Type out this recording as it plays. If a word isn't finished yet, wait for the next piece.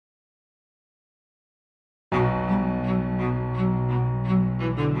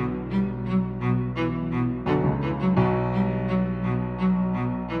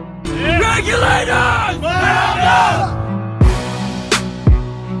Regulators!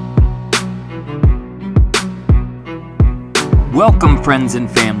 Welcome, friends and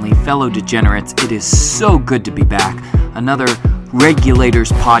family, fellow degenerates. It is so good to be back. Another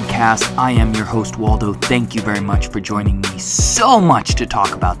Regulators podcast. I am your host, Waldo. Thank you very much for joining me. So much to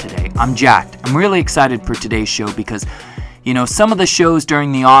talk about today. I'm jacked. I'm really excited for today's show because, you know, some of the shows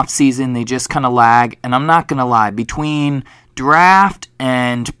during the off season, they just kind of lag. And I'm not going to lie, between draft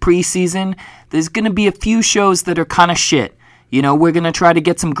and preseason, there's going to be a few shows that are kind of shit. You know, we're going to try to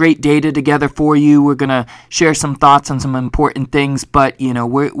get some great data together for you. We're going to share some thoughts on some important things, but, you know,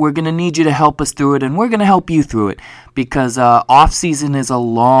 we're going to need you to help us through it, and we're going to help you through it because off-season is a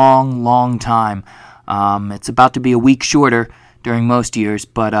long, long time. It's about to be a week shorter during most years,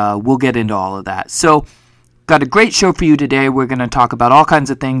 but we'll get into all of that. So, got a great show for you today. We're going to talk about all kinds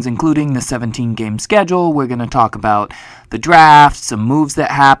of things, including the 17-game schedule. We're going to talk about the draft, some moves that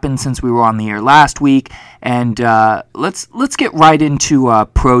happened since we were on the air last week, and let's get right into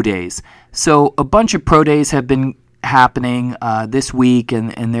pro days. So a bunch of pro days have been happening this week,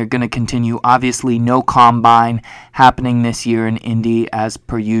 and they're going to continue. Obviously, no combine happening this year in Indy as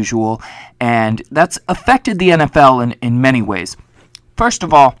per usual, and that's affected the NFL in many ways. First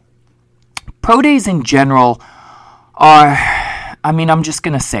of all, pro days in general are, I'm just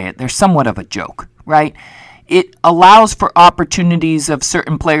going to say it, they're somewhat of a joke, right? It allows for opportunities of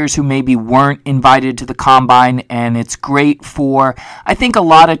certain players who maybe weren't invited to the combine, and it's great for, I think a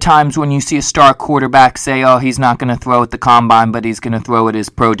lot of times when you see a star quarterback say, oh, he's not going to throw at the combine, but he's going to throw at his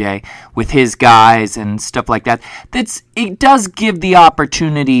pro day with his guys and stuff like that, it does give the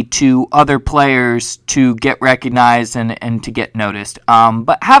opportunity to other players to get recognized and to get noticed.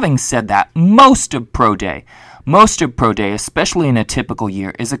 But having said that, most of pro day, especially in a typical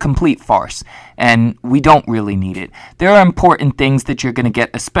year, is a complete farce, and we don't really need it. There are important things that you're going to get,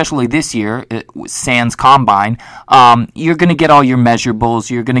 especially this year, sans combine. You're going to get all your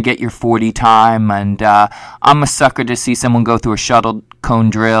measurables, you're going to get your 40 time, and I'm a sucker to see someone go through a shuttle cone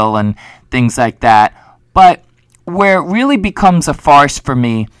drill and things like that. But where it really becomes a farce for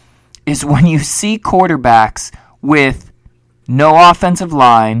me is when you see quarterbacks with no offensive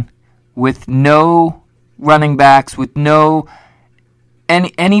line, with no running backs, with no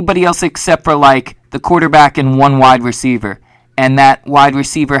anybody else except for like the quarterback and one wide receiver, and that wide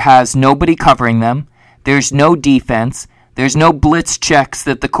receiver has nobody covering them. There's no defense. There's no blitz checks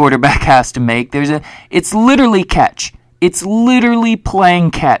that the quarterback has to make. It's literally catch. It's literally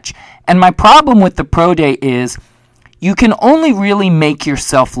playing catch. And my problem with the pro day is you can only really make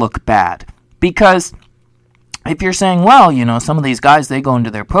yourself look bad, because if you're saying, well, you know, some of these guys, they go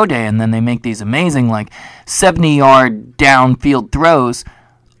into their pro day and then they make these amazing, like, 70-yard downfield throws,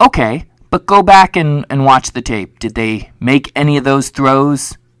 okay, but go back and watch the tape. Did they make any of those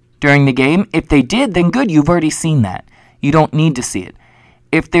throws during the game? If they did, then good, you've already seen that. You don't need to see it.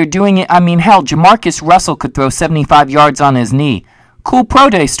 If they're doing it, hell, Jamarcus Russell could throw 75 yards on his knee. Cool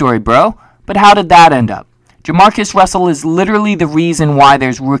pro day story, bro. But how did that end up? Jamarcus Russell is literally the reason why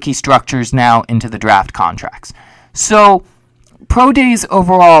there's rookie structures now into the draft contracts. So, pro days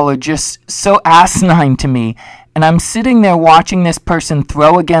overall are just so asinine to me, and I'm sitting there watching this person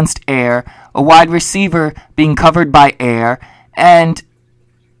throw against air, a wide receiver being covered by air, and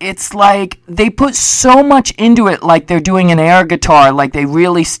it's like they put so much into it, like they're doing an air guitar, like they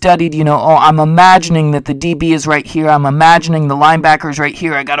really studied, I'm imagining that the DB is right here, I'm imagining the linebacker's right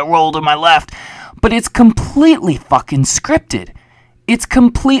here, I gotta roll to my left. But it's completely fucking scripted. It's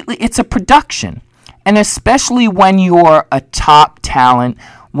a production. And especially when you're a top talent,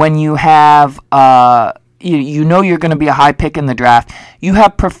 when you have, you know you're going to be a high pick in the draft, you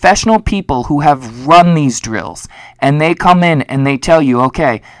have professional people who have run these drills. And they come in and they tell you,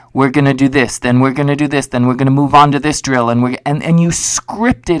 okay, we're going to do this, then we're going to do this, then we're going to move on to this drill. And you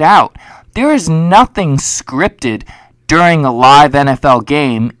script it out. There is nothing scripted during a live NFL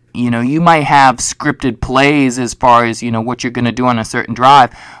game. You might have scripted plays as far as, what you're going to do on a certain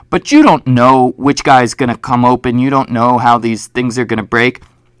drive, but you don't know which guy's going to come open. You don't know how these things are going to break.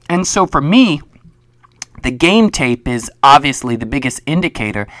 And so for me, the game tape is obviously the biggest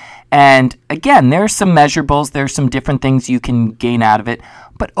indicator. And again, there are some measurables. There are some different things you can gain out of it.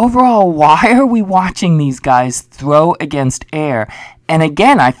 But overall, why are we watching these guys throw against air? And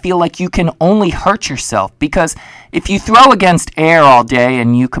again, I feel like you can only hurt yourself, because if you throw against air all day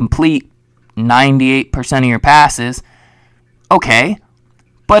and you complete 98% of your passes, okay.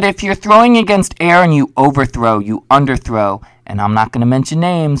 But if you're throwing against air and you overthrow, you underthrow, and I'm not going to mention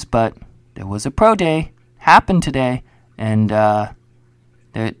names, but there was a pro day, happened today, and there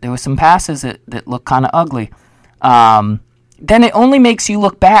were some passes that looked kind of ugly, then it only makes you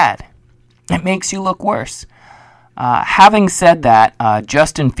look bad. it makes you look worse. Having said that,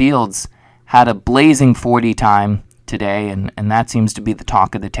 Justin Fields had a blazing 40 time today, and that seems to be the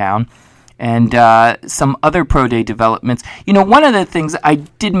talk of the town. And some other pro day developments. One of the things I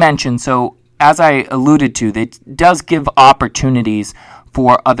did mention, so as I alluded to, that does give opportunities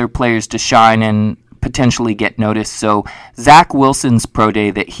for other players to shine and potentially get noticed. So Zach Wilson's pro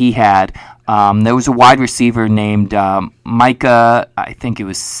day that he had, there was a wide receiver named Micah, I think it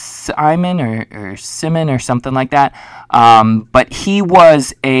was Simon or Simon or something like that. But he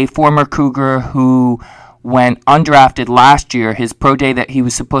was a former Cougar who went undrafted last year. His pro day that he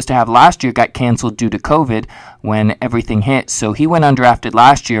was supposed to have last year got canceled due to COVID when everything hit. So he went undrafted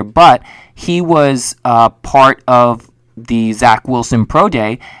last year, but he was part of the Zach Wilson Pro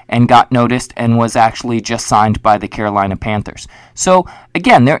Day and got noticed and was actually just signed by the Carolina Panthers. So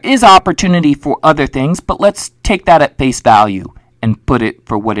again, there is opportunity for other things, but let's take that at face value and put it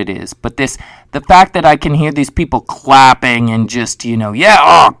for what it is. But the fact that I can hear these people clapping and just,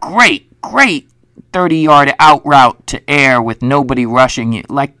 great, 30-yard out route to air with nobody rushing you.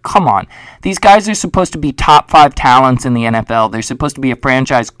 Like, come on. These guys are supposed to be top 5 talents in the NFL. They're supposed to be a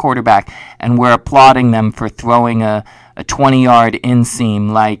franchise quarterback, and we're applauding them for throwing a 20-yard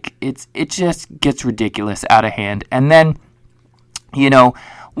inseam. Like, it just gets ridiculous, out of hand. And then,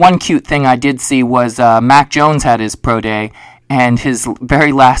 one cute thing I did see was Mac Jones had his pro day, and his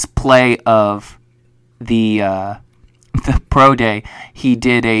very last play of the pro day, he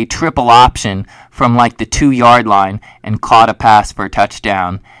did a triple option from like the 2-yard line and caught a pass for a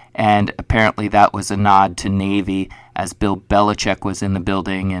touchdown. And apparently that was a nod to Navy, as Bill Belichick was in the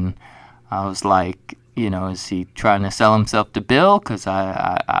building. And I was like, is he trying to sell himself to Bill? Because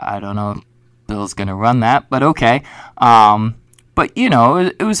I don't know if Bill's going to run that, but okay. But,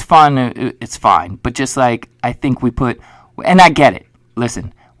 it was fun. It's fine. But just like, I think and I get it.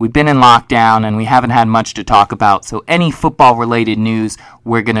 Listen. We've been in lockdown and we haven't had much to talk about, so any football-related news,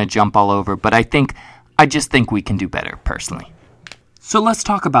 we're going to jump all over. But I just think we can do better, personally. So let's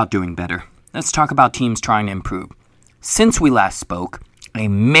talk about doing better. Let's talk about teams trying to improve. Since we last spoke, a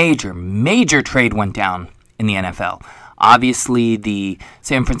major trade went down in the NFL. Obviously, the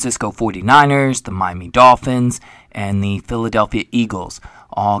San Francisco 49ers, the Miami Dolphins, and the Philadelphia Eagles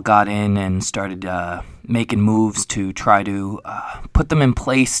all got in and started making moves to try to put them in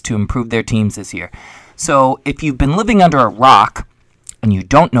place to improve their teams this year. So if you've been living under a rock and you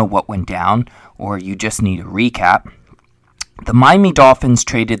don't know what went down, or you just need a recap, the Miami Dolphins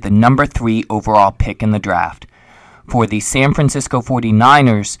traded the number 3 overall pick in the draft for the San Francisco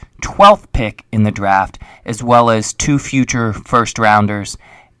 49ers' 12th pick in the draft, as well as 2 future first-rounders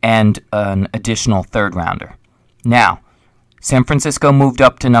and an additional third-rounder. Now, San Francisco moved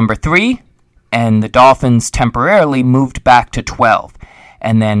up to number 3, and the Dolphins temporarily moved back to 12.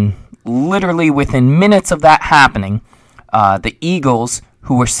 And then, literally within minutes of that happening, the Eagles,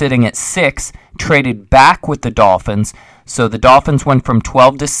 who were sitting at 6, traded back with the Dolphins. So the Dolphins went from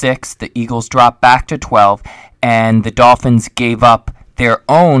 12 to 6, the Eagles dropped back to 12, and the Dolphins gave up their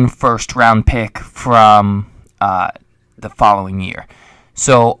own first-round pick from the following year.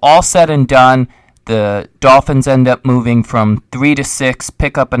 So all said and done, the Dolphins end up moving from 3 to 6,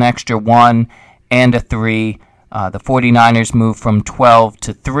 pick up an extra 1 and a 3. The 49ers moved from 12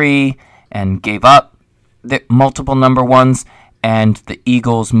 to 3 and gave up the multiple number 1s. And the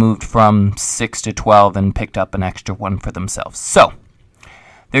Eagles moved from 6 to 12 and picked up an extra 1 for themselves. So,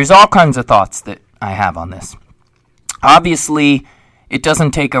 there's all kinds of thoughts that I have on this. Obviously, it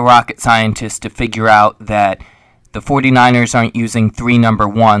doesn't take a rocket scientist to figure out that the 49ers aren't using 3 number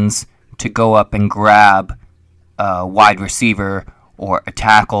 1s to go up and grab a wide receiver or a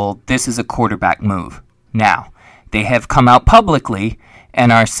tackle. This is a quarterback move. Now, they have come out publicly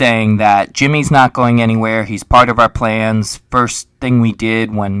and are saying that Jimmy's not going anywhere. He's part of our plans. First thing we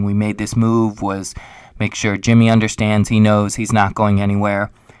did when we made this move was make sure Jimmy understands, he knows he's not going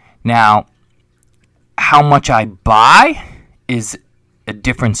anywhere. Now, how much I buy is a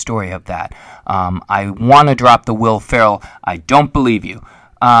different story of that. I want to drop the Will Ferrell. I don't believe you.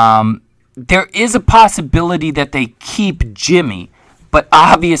 There is a possibility that they keep Jimmy, but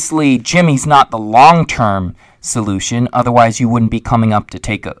obviously Jimmy's not the long-term solution. Otherwise, you wouldn't be coming up to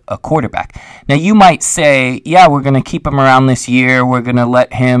take a quarterback. Now, you might say, yeah, we're going to keep him around this year. We're going to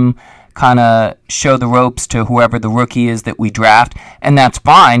let him kind of show the ropes to whoever the rookie is that we draft, and that's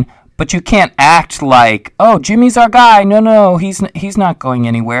fine. But you can't act like, oh, Jimmy's our guy. No, he's not going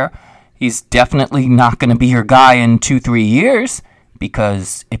anywhere. He's definitely not going to be your guy in 2-3 years,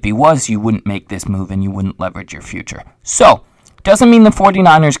 because if he was, you wouldn't make this move and you wouldn't leverage your future. So, doesn't mean the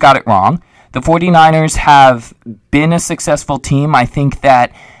 49ers got it wrong. The 49ers have been a successful team. I think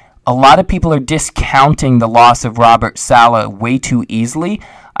that a lot of people are discounting the loss of Robert Saleh way too easily.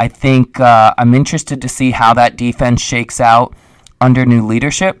 I think I'm interested to see how that defense shakes out under new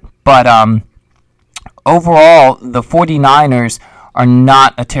leadership. But overall, the 49ers are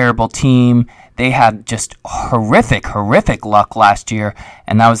not a terrible team. They had just horrific luck last year,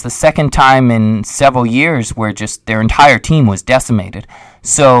 and that was the second time in several years where just their entire team was decimated.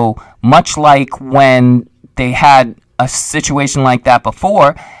 So much like when they had a situation like that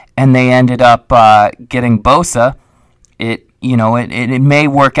before, and they ended up getting Bosa, it may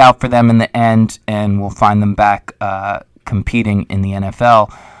work out for them in the end, and we'll find them back competing in the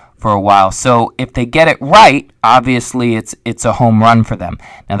NFL for a while. So if they get it right, obviously it's a home run for them.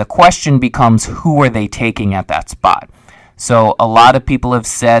 Now the question becomes, who are they taking at that spot? So a lot of people have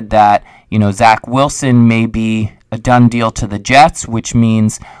said that, Zach Wilson may be a done deal to the Jets, which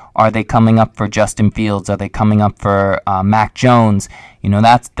means, are they coming up for Justin Fields? Are they coming up for Mac Jones?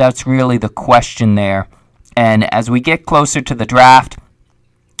 That's really the question there. And as we get closer to the draft,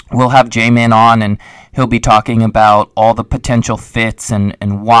 we'll have J-Man on, and he'll be talking about all the potential fits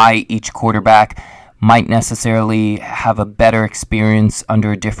and why each quarterback might necessarily have a better experience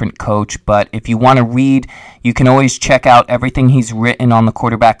under a different coach. But if you want to read, you can always check out everything he's written on the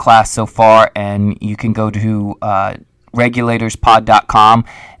quarterback class so far, and you can go to regulatorspod.com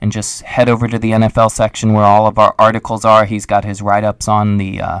and just head over to the NFL section where all of our articles are. He's got his write-ups on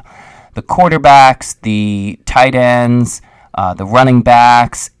the quarterbacks, the tight ends, the running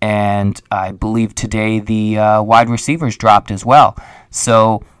backs, and I believe today the wide receivers dropped as well.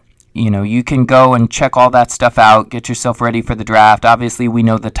 So, you can go and check all that stuff out, get yourself ready for the draft. Obviously, we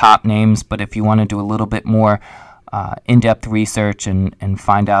know the top names, but if you want to do a little bit more in-depth research and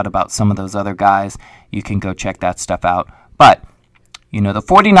find out about some of those other guys, you can go check that stuff out. But, the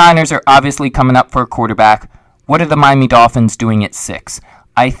 49ers are obviously coming up for a quarterback. What are the Miami Dolphins doing at 6?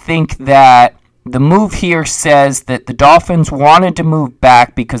 I think that the move here says that the Dolphins wanted to move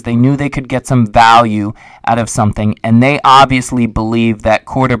back because they knew they could get some value out of something, and they obviously believe that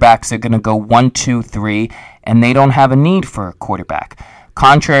quarterbacks are going to go 1, 2, 3, and they don't have a need for a quarterback.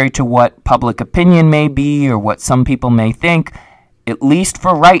 Contrary to what public opinion may be or what some people may think, at least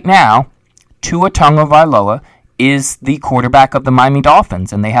for right now, Tua Tagovailoa is the quarterback of the Miami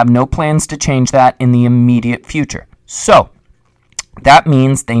Dolphins, and they have no plans to change that in the immediate future. So, that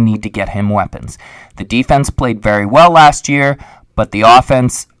means they need to get him weapons. The defense played very well last year, but the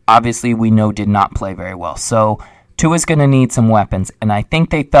offense, obviously, we know did not play very well. So Tua's going to need some weapons, and I think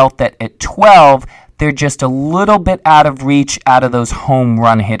they felt that at 12, they're just a little bit out of reach out of those home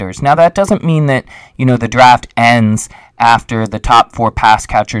run hitters. Now, that doesn't mean that, the draft ends after the top 4 pass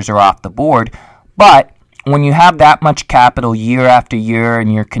catchers are off the board, but when you have that much capital year after year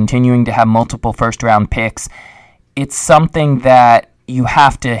and you're continuing to have multiple first-round picks, it's something that you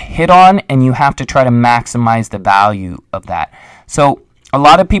have to hit on, and you have to try to maximize the value of that. So a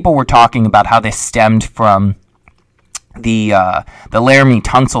lot of people were talking about how this stemmed from the Laramie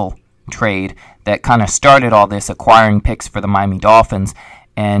Tunsil trade that kind of started all this, acquiring picks for the Miami Dolphins.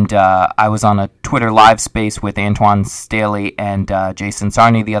 And I was on a Twitter live space with Antoine Staley and Jason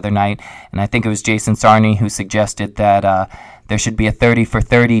Sarney the other night, and I think it was Jason Sarney who suggested that there should be a 30 for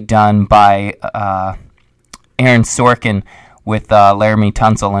 30 done by Aaron Sorkin with Laramie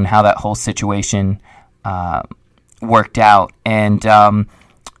Tunsil and how that whole situation worked out. And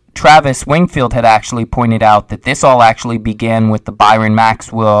Travis Wingfield had actually pointed out that this all actually began with the Byron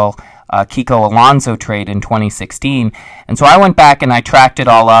Maxwell Kiko Alonso trade in 2016. And so I went back and I tracked it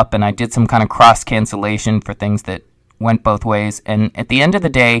all up, and I did some kind of cross-cancellation for things that went both ways. And at the end of the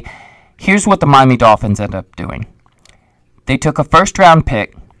day, here's what the Miami Dolphins ended up doing. They took a first-round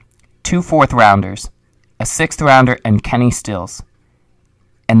pick, 2 fourth-rounders, a 6th-rounder, and Kenny Stills.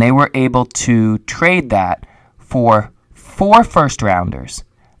 And they were able to trade that for 4 first-rounders,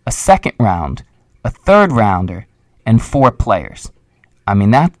 a 2nd round, a 3rd rounder, and 4 players. I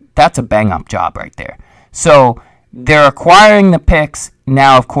mean, that's a bang-up job right there. So they're acquiring the picks.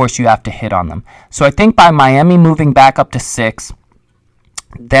 Now, of course, you have to hit on them. So I think by Miami moving back up to 6,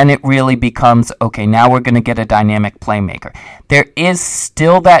 then it really becomes, okay, now we're going to get a dynamic playmaker. There is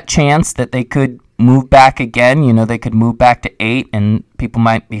still that chance that they could move back again. They could move back to 8, and people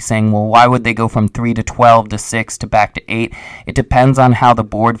might be saying, well, why would they go from 3 to 12 to 6 to back to 8? It depends on how the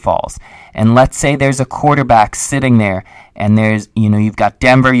board falls. And let's say there's a quarterback sitting there, and there's, you've got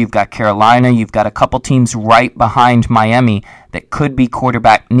Denver, you've got Carolina, you've got a couple teams right behind Miami that could be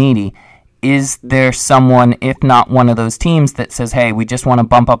quarterback needy. Is there someone, if not one of those teams, that says, hey, we just want to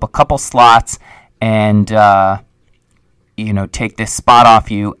bump up a couple slots and take this spot off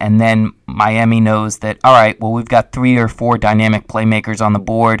you, and then Miami knows that, all right, well, we've got 3 or 4 dynamic playmakers on the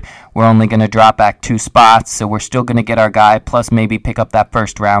board. We're only going to drop back 2 spots, so we're still going to get our guy, plus maybe pick up that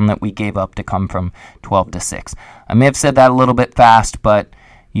first round that we gave up to come from 12 to 6. I may have said that a little bit fast, but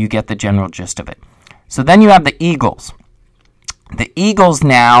you get the general gist of it. So then you have the Eagles. The Eagles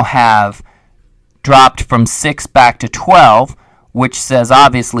now have dropped from 6 back to 12, which says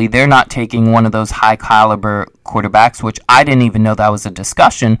obviously they're not taking one of those high-caliber quarterbacks, which I didn't even know that was a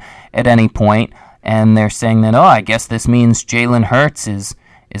discussion at any point. And they're saying that, I guess this means Jalen Hurts is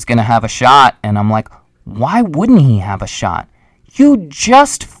going to have a shot. And I'm like, why wouldn't he have a shot? You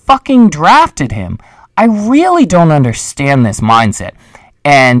just fucking drafted him. I really don't understand this mindset.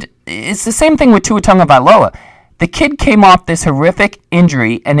 And it's the same thing with Tua Tagovailoa. The kid came off this horrific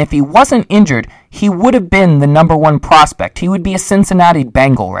injury, and if he wasn't injured, he would have been the number 1 prospect. He would be a Cincinnati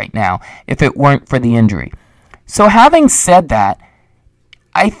Bengal right now if it weren't for the injury. So having said that,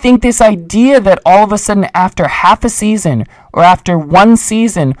 I think this idea that all of a sudden after half a season or after 1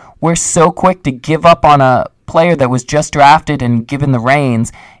 season, we're so quick to give up on a player that was just drafted and given the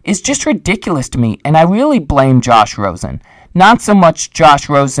reins is just ridiculous to me. And I really blame Josh Rosen. Not so much Josh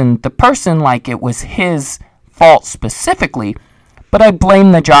Rosen, the person, like it was his fault specifically, but I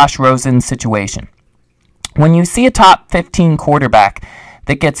blame the Josh Rosen situation. When you see a top 15 quarterback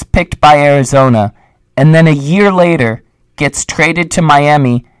that gets picked by Arizona and then a year later gets traded to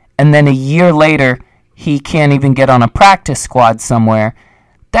Miami and then a year later he can't even get on a practice squad somewhere,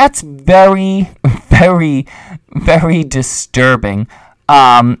 that's very, very, very disturbing.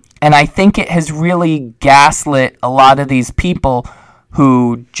 And I think it has really gaslit a lot of these people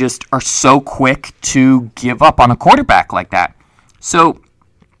who just are so quick to give up on a quarterback like that. So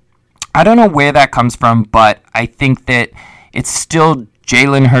I don't know where that comes from, but I think that it's still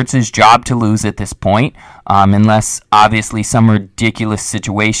Jalen Hurts' job to lose at this point, unless obviously some ridiculous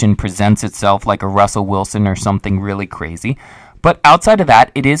situation presents itself like a Russell Wilson or something really crazy. But outside of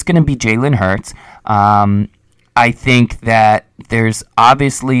that, it is going to be Jalen Hurts. I think that there's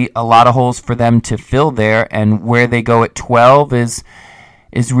obviously a lot of holes for them to fill there, and where they go at 12 is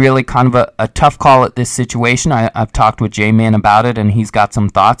really kind of a tough call at this situation. I've talked with J-Man about it, and he's got some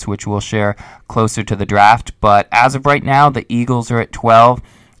thoughts, which we'll share closer to the draft. But as of right now, the Eagles are at 12,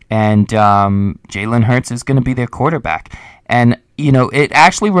 and Jalen Hurts is going to be their quarterback. And, it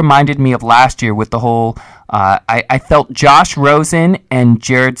actually reminded me of last year with the whole, I felt Josh Rosen and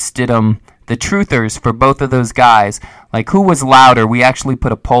Jarrett Stidham, the truthers for both of those guys, like who was louder. We actually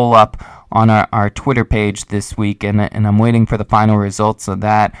put a poll up on our Twitter page this week, and I'm waiting for the final results of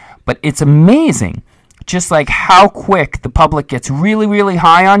that. But it's amazing just like how quick the public gets really, really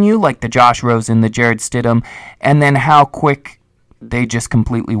high on you, like the Josh Rosen, the Jarrett Stidham, and then how quick they just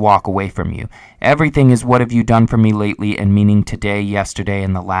completely walk away from you. Everything is what have you done for me lately, and meaning today, yesterday,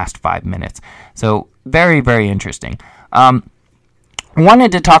 and the last 5 minutes. So very, very interesting.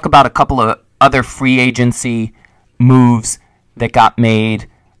 Wanted to talk about a couple of other free agency moves that got made.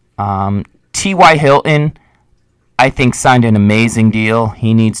 T.Y. Hilton, I think, signed an amazing deal.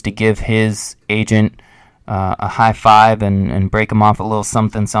 He needs to give his agent a high five and break him off a little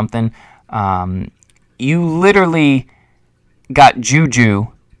something, something. You literally got Juju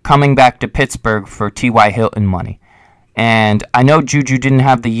coming back to Pittsburgh for T.Y. Hilton money. And I know Juju didn't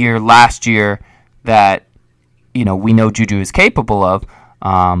have the year last year that, we know Juju is capable of.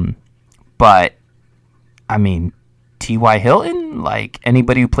 But, I mean, T.Y. Hilton, like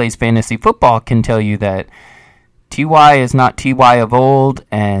anybody who plays fantasy football can tell you that T.Y. is not T.Y. of old,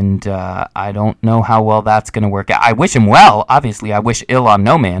 and I don't know how well that's going to work out. I wish him well. Obviously, I wish ill on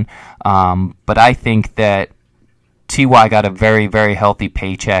no man. But I think that T.Y. got a very, very healthy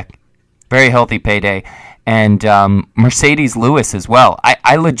paycheck, very healthy payday. And Mercedes Lewis as well.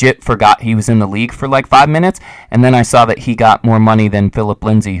 I legit forgot he was in the league for like 5 minutes, and then I saw that he got more money than Philip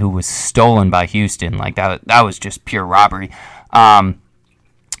Lindsay, who was stolen by Houston. Like that was just pure robbery. But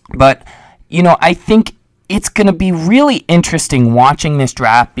I think it's going to be really interesting watching this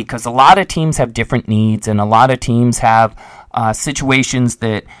draft, because a lot of teams have different needs, and a lot of teams have situations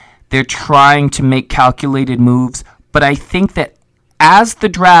that they're trying to make calculated moves. But I think that as the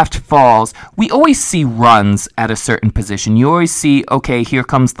draft falls, we always see runs at a certain position. You always see, okay, here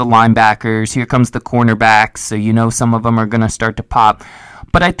comes the linebackers, here comes the cornerbacks, so some of them are going to start to pop.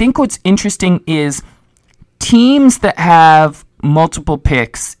 But I think what's interesting is teams that have multiple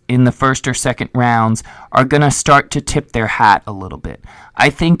picks in the first or second rounds are going to start to tip their hat a little bit. I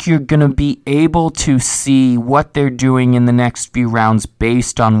think you're going to be able to see what they're doing in the next few rounds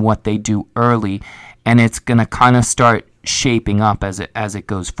based on what they do early, and it's going to kind of start shaping up as it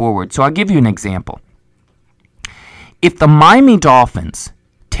goes forward. So I'll give you an example. If the Miami Dolphins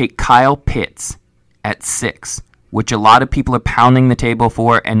take Kyle Pitts at 6, which a lot of people are pounding the table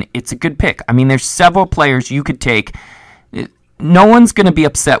for, and it's a good pick. I mean, there's several players you could take. No one's going to be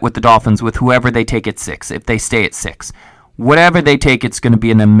upset with the Dolphins with whoever they take at 6, if they stay at 6. Whatever they take, it's going to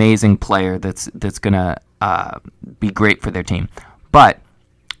be an amazing player that's going to be great for their team. But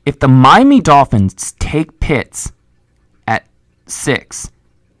if the Miami Dolphins take Pitts at 6,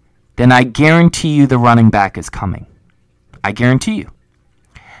 then I guarantee you the running back is coming. I guarantee you.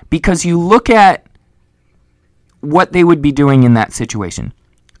 Because you look at what they would be doing in that situation.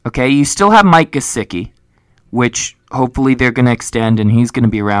 Okay, you still have Mike Gesicki, which hopefully they're going to extend, and he's going to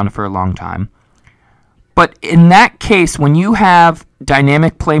be around for a long time. But in that case, when you have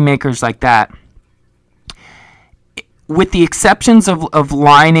dynamic playmakers like that, with the exceptions of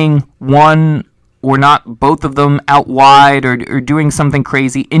lining one or not both of them out wide or doing something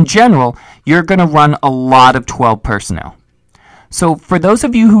crazy, in general, you're going to run a lot of 12 personnel. So for those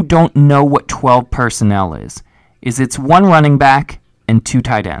of you who don't know what 12 personnel is it's one running back and 2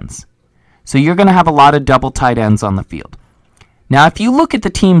 tight ends. So you're going to have a lot of double tight ends on the field. Now, if you look at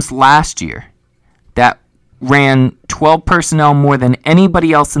the teams last year that ran 12 personnel more than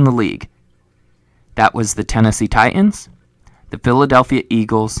anybody else in the league, that was the Tennessee Titans, the Philadelphia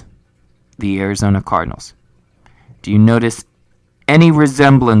Eagles, the Arizona Cardinals. Do you notice any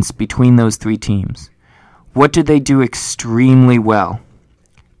resemblance between those 3 teams? What did they do extremely well?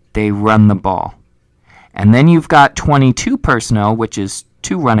 They run the ball. And then you've got 22 personnel, which is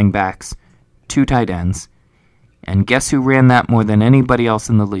 2 running backs, 2 tight ends. And guess who ran that more than anybody else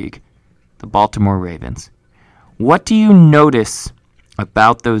in the league? The Baltimore Ravens. What do you notice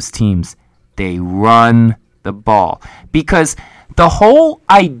about those teams? They run the ball. Because the whole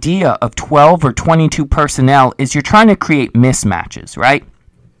idea of 12 or 22 personnel is you're trying to create mismatches, right?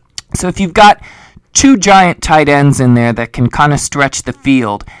 So if you've got 2 giant tight ends in there that can kind of stretch the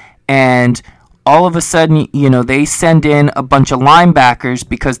field, and all of a sudden, they send in a bunch of linebackers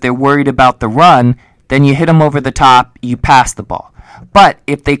because they're worried about the run, then you hit them over the top, you pass the ball. But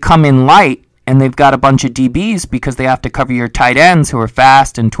if they come in light and they've got a bunch of DBs because they have to cover your tight ends who are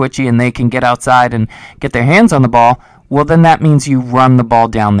fast and twitchy and they can get outside and get their hands on the ball, well, then that means you run the ball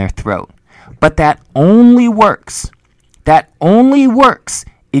down their throat. But that only works.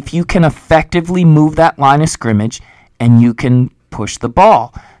 If you can effectively move that line of scrimmage and you can push the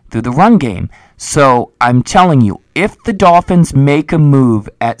ball through the run game. So I'm telling you, if the Dolphins make a move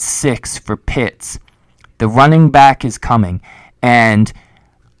at 6 for Pitts, the running back is coming. And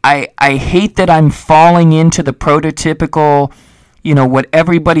I hate that I'm falling into the prototypical, what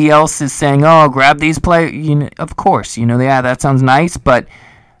everybody else is saying, oh, grab these players. Of course, yeah, that sounds nice, but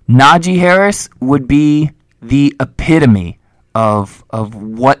Najee Harris would be the epitome of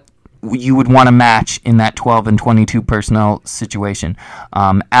what you would want to match in that 12 and 22 personnel situation.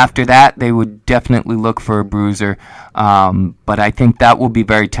 After that, they would definitely look for a bruiser, but I think that will be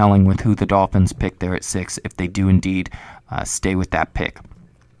very telling with who the Dolphins pick there at 6 if they do indeed stay with that pick.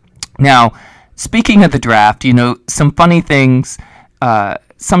 Now, speaking of the draft, some funny things.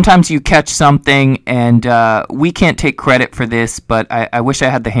 Sometimes you catch something, and we can't take credit for this, but I wish I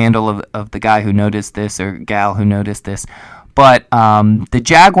had the handle of the guy who noticed this or gal who noticed this. But the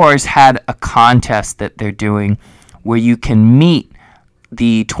Jaguars had a contest that they're doing where you can meet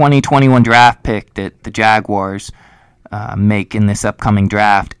the 2021 draft pick that the Jaguars make in this upcoming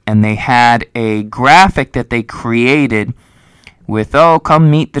draft. And they had a graphic that they created with, come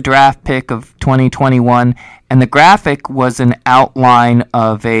meet the draft pick of 2021. And the graphic was an outline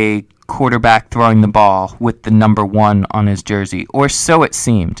of a quarterback throwing the ball with the number 1 on his jersey, or so it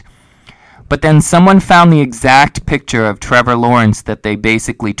seemed. But then someone found the exact picture of Trevor Lawrence that they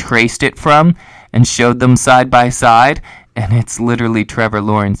basically traced it from and showed them side by side, and it's literally Trevor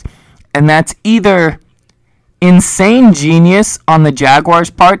Lawrence. And that's either insane genius on the Jaguars'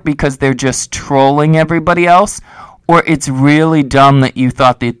 part because they're just trolling everybody else, or it's really dumb that you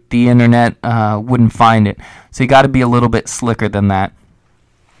thought that the internet wouldn't find it. So you got to be a little bit slicker than that.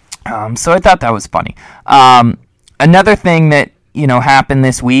 So I thought that was funny. Another thing that happened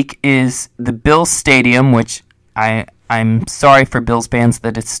this week is the Bills Stadium, which I'm sorry for Bills fans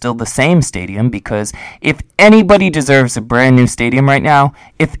that it's still the same stadium, because if anybody deserves a brand new stadium right now,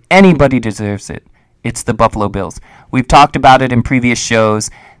 if anybody deserves it, it's the Buffalo Bills. We've talked about it in previous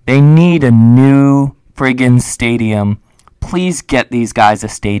shows. They need a new friggin' stadium. Please get these guys a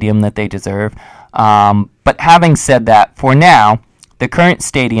stadium that they deserve. But having said that, for now, the current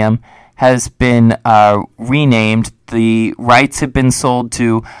stadium has been renamed. The rights have been sold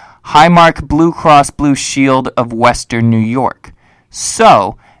to Highmark Blue Cross Blue Shield of Western New York.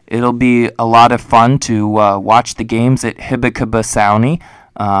 So, it'll be a lot of fun to watch the games at Hibakusauny.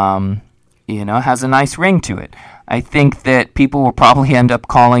 It has a nice ring to it. I think that people will probably end up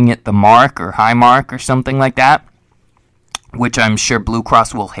calling it the Mark or Highmark or something like that, which I'm sure Blue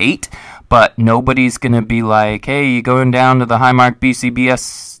Cross will hate, but nobody's going to be like, hey, you going down to the Highmark BCBS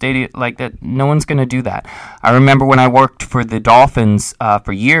Stadium like that. No one's going to do that. I remember when I worked for the Dolphins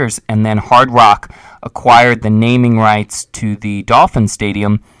for years, and then Hard Rock acquired the naming rights to the Dolphin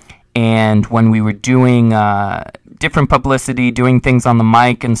Stadium, and when we were doing different publicity, doing things on the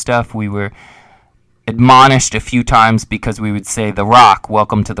mic and stuff, we were admonished a few times because we would say The Rock,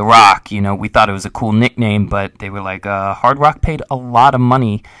 welcome to The Rock. We thought it was a cool nickname, but they were like, Hard Rock paid a lot of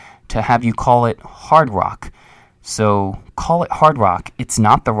money to have you call it Hard Rock. So call it Hard Rock. It's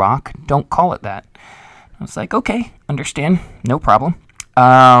not The Rock. Don't call it that. I was like, okay, understand. No problem.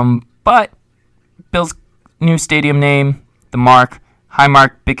 But Bills' new stadium name, the Mark,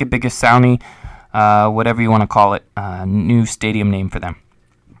 Highmark Hibakusauny, whatever you want to call it, new stadium name for them.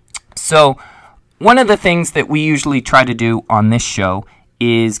 So one of the things that we usually try to do on this show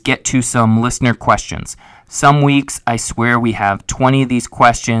is get to some listener questions. Some weeks, I swear, we have 20 of these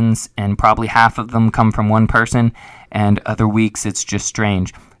questions, and probably half of them come from one person, and other weeks it's just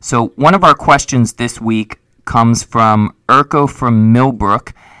strange. So one of our questions this week comes from Urko from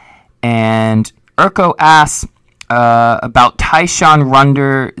Millbrook, and Urko asks about Tyshawn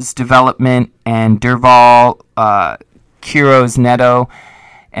Runder's development and Derval Quiros Neto,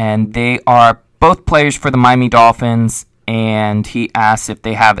 and they are both players for the Miami Dolphins, and he asks if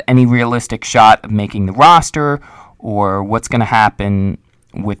they have any realistic shot of making the roster or what's going to happen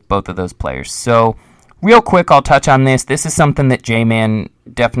with both of those players. So real quick, I'll touch on this. This is something that J-Man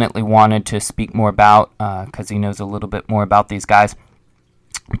definitely wanted to speak more about because he knows a little bit more about these guys.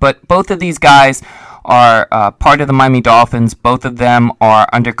 But both of these guys are part of the Miami Dolphins. Both of them are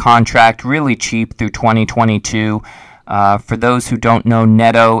under contract really cheap through 2022. For those who don't know,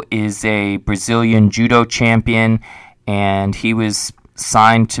 Neto is a Brazilian judo champion, and he was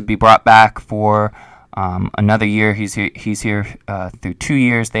signed to be brought back for another year. He's here through 2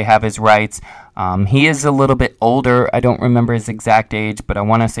 years. They have his rights. He is a little bit older. I don't remember his exact age, but I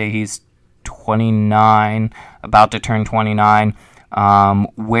want to say he's 29, about to turn 29,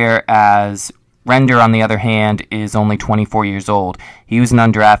 whereas Render, on the other hand, is only 24 years old. He was an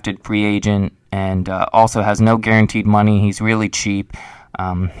undrafted free agent and also has no guaranteed money. He's really cheap.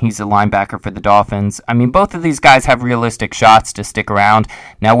 He's a linebacker for the Dolphins. I mean, both of these guys have realistic shots to stick around.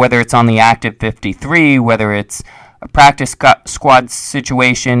 Now, whether it's on the active 53, whether it's a practice squad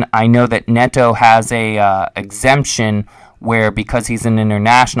situation, I know that Neto has a exemption where, because he's an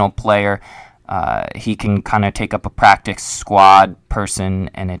international player, he can kind of take up a practice squad person,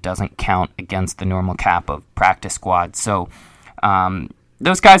 and it doesn't count against the normal cap of practice squad. So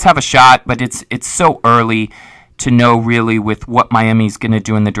those guys have a shot, but it's so early to know really with what Miami's going to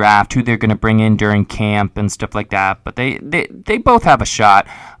do in the draft, who they're going to bring in during camp and stuff like that. But they both have a shot.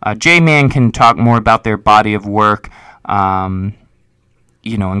 J-Man can talk more about their body of work, in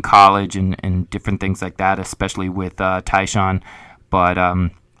college and different things like that, especially with Tyshawn. But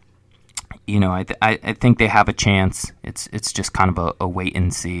I think they have a chance. It's just kind of a wait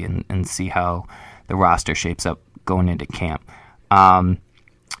and see and see how the roster shapes up going into camp.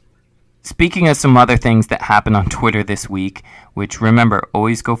 Speaking of some other things that happened on Twitter this week, which, remember,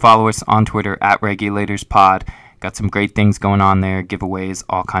 always go follow us on Twitter at RegulatorsPod. Got some great things going on there, giveaways,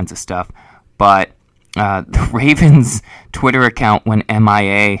 all kinds of stuff. But the Ravens Twitter account went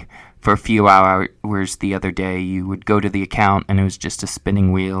MIA for a few hours the other day. You would go to the account and it was just a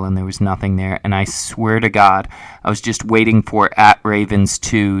spinning wheel and there was nothing there. And I swear to God, I was just waiting for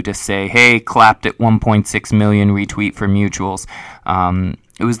 @Ravens2 to say, hey, clapped at 1.6 million retweet for mutuals.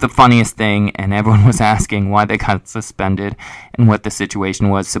 It was the funniest thing, and everyone was asking why they got suspended and what the situation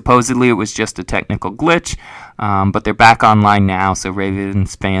was. Supposedly it was just a technical glitch, but they're back online now, so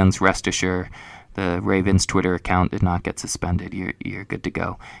Ravens fans, rest assured, the Ravens Twitter account did not get suspended. You're good to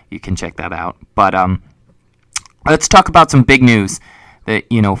go. You can check that out. But let's talk about some big news that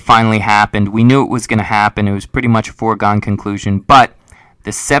finally happened. We knew it was going to happen. It was pretty much a foregone conclusion, but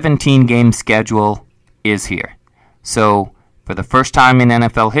the 17-game schedule is here. So for the first time in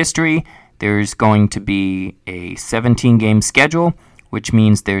NFL history, there's going to be a 17-game schedule, which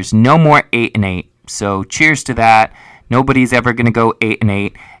means there's no more 8-8. So cheers to that. Nobody's ever going to go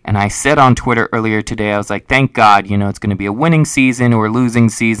 8-8. And I said on Twitter earlier today, I was like, thank God, it's going to be a winning season or a losing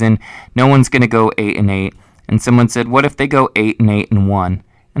season. No one's going to go 8-8. And someone said, what if they go 8-8-1?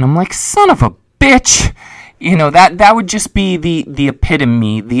 And I'm like, son of a bitch. That would just be the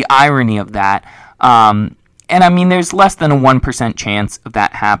epitome, the irony of that. And I mean, there's less than a 1% chance of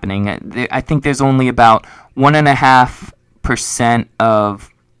that happening. I think there's only about 1.5% of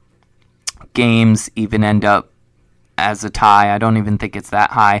games even end up as a tie. I don't even think it's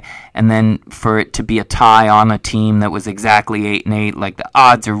that high. And then for it to be a tie on a team that was exactly 8-8, like the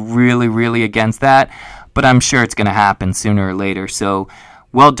odds are really, really against that. But I'm sure it's going to happen sooner or later. So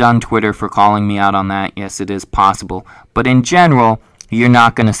well done, Twitter, for calling me out on that. Yes, it is possible. But in general, you're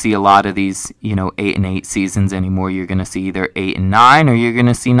not going to see a lot of these, 8-8 seasons anymore. You're going to see either 8-9 or you're going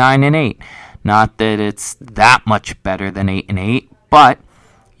to see 9-8. Not that it's that much better than 8-8, but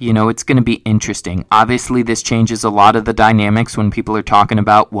it's going to be interesting. Obviously, this changes a lot of the dynamics when people are talking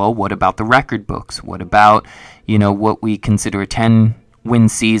about, well, what about the record books? What about, what we consider a 10-win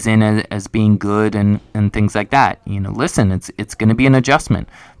season as being good and things like that? Listen, it's going to be an adjustment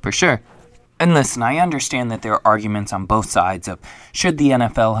for sure. And listen, I understand that there are arguments on both sides of should the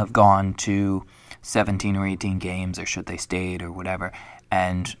NFL have gone to 17 or 18 games or should they stayed or whatever.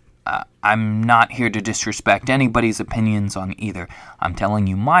 And I'm not here to disrespect anybody's opinions on either. I'm telling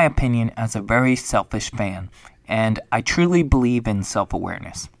you my opinion as a very selfish fan. And I truly believe in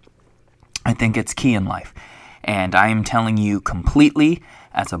self-awareness. I think it's key in life. And I am telling you completely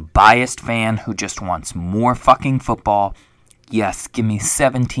as a biased fan who just wants more fucking football. Yes, give me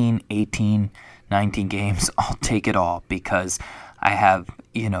 17, 18, 19 games. I'll take it all because I have,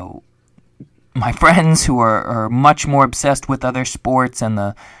 my friends who are much more obsessed with other sports and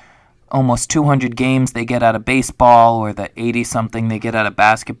the almost 200 games they get out of baseball or the 80-something they get out of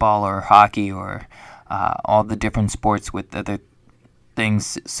basketball or hockey or all the different sports with other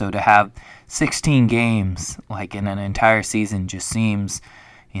things. So to have 16 games like in an entire season just seems,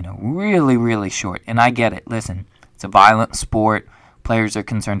 really, really short. And I get it. Listen, it's a violent sport. Players are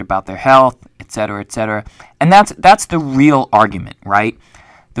concerned about their health, etc., etc. And that's the real argument, right?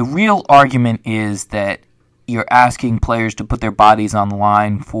 The real argument is that you're asking players to put their bodies on the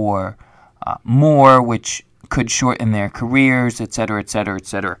line for more, which could shorten their careers, etc., etc.,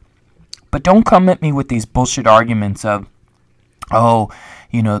 etc. But don't come at me with these bullshit arguments of,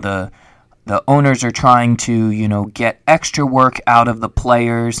 the owners are trying to, get extra work out of the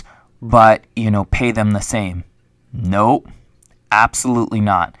players, but, pay them the same. Nope, absolutely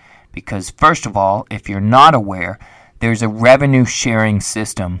not. Because first of all, if you're not aware, there's a revenue sharing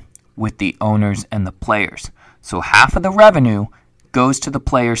system with the owners and the players. So half of the revenue goes to the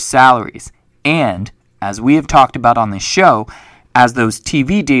players' salaries. And, as we have talked about on this show, as those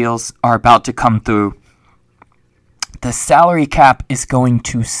TV deals are about to come through, the salary cap is going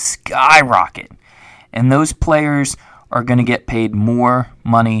to skyrocket. And those players are going to get paid more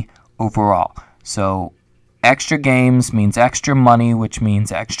money overall. So extra games means extra money, which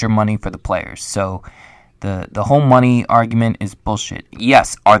means extra money for the players. So the whole money argument is bullshit.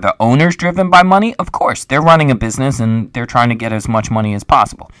 Yes, are the owners driven by money? Of course. They're running a business and they're trying to get as much money as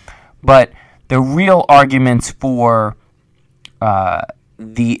possible. But the real arguments for the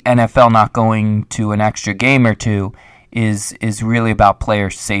NFL not going to an extra game or two is really about player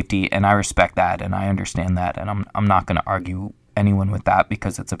safety, and I respect that and I understand that, and I'm not going to argue anyone with that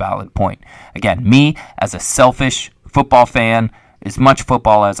because it's a valid point. Again, me as a selfish football fan, as much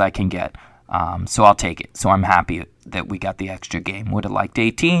football as I can get. So I'll take it. So I'm happy that we got the extra game. Would have liked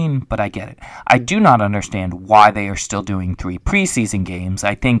 18, but I get it. I do not understand why they are still doing 3 preseason games.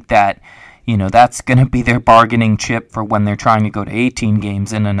 I think that, that's going to be their bargaining chip for when they're trying to go to 18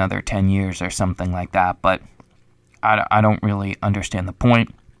 games in another 10 years or something like that. But I don't really understand the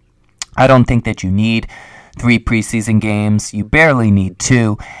point. I don't think that you need 3 preseason games. You barely need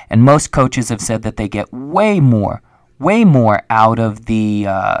 2. And most coaches have said that they get way more out of the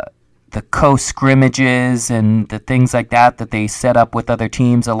co-scrimmages and the things like that they set up with other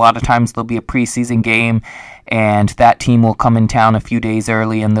teams. A lot of times there'll be a preseason game and that team will come in town a few days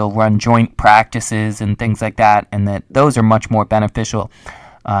early and they'll run joint practices and things like that, and that those are much more beneficial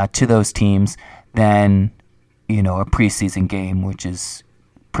to those teams than, a preseason game, which is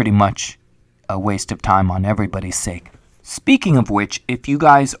pretty much a waste of time on everybody's sake. Speaking of which, if you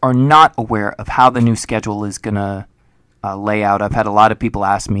guys are not aware of how the new schedule is going to lay out, I've had a lot of people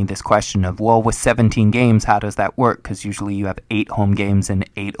ask me this question of, well, with 17 games, how does that work? Because usually you have 8 home games and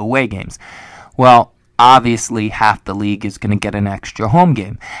 8 away games. Well, obviously half the league is going to get an extra home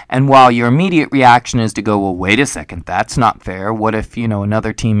game. And while your immediate reaction is to go, well, wait a second, that's not fair. What if,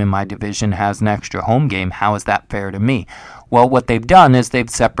 another team in my division has an extra home game? How is that fair to me? Well, what they've done is they've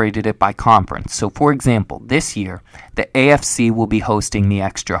separated it by conference. So, for example, this year, the AFC will be hosting the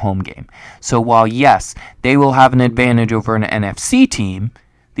extra home game. So while, yes, they will have an advantage over an NFC team,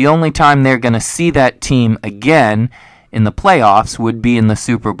 the only time they're going to see that team again in the playoffs would be in the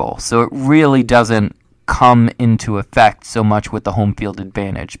Super Bowl. So it really doesn't come into effect so much with the home field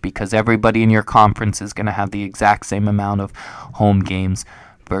advantage, because everybody in your conference is going to have the exact same amount of home games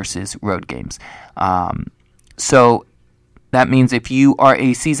versus road games. So that means if you are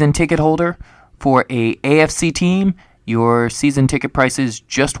a season ticket holder for a AFC team, your season ticket prices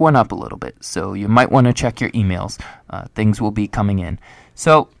just went up a little bit. So you might want to check your emails. Things will be coming in.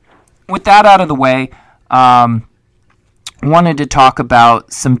 So with that out of the way, wanted to talk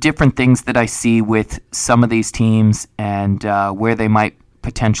about some different things that I see with some of these teams and where they might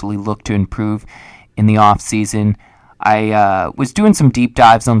potentially look to improve in the offseason. I was doing some deep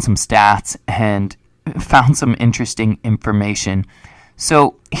dives on some stats and found some interesting information.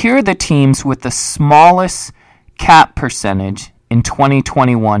 So here are the teams with the smallest cap percentage in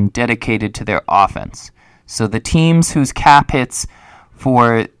 2021 dedicated to their offense. So the teams whose cap hits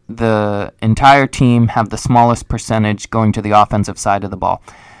for the entire team have the smallest percentage going to the offensive side of the ball.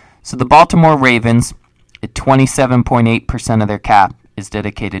 So the Baltimore Ravens, at 27.8% of their cap is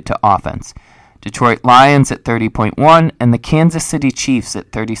dedicated to offense. Detroit Lions at 30.1%, and the Kansas City Chiefs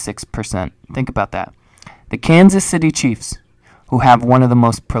at 36%. Think about that. The Kansas City Chiefs, who have one of the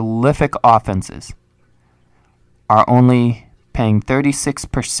most prolific offenses, are only paying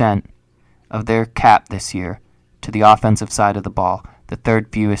 36% of their cap this year to the offensive side of the ball, the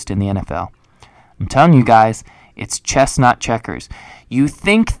third fewest in the NFL. I'm telling you guys, it's chess, not checkers. You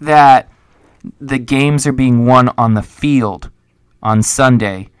think that the games are being won on the field on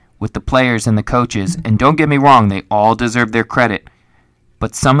Sunday with the players and the coaches, and don't get me wrong, they all deserve their credit.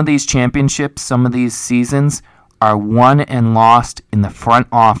 But some of these championships, some of these seasons are won and lost in the front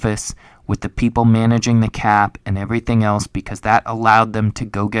office with the people managing the cap and everything else, because that allowed them to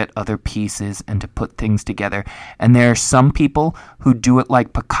go get other pieces and to put things together. And there are some people who do it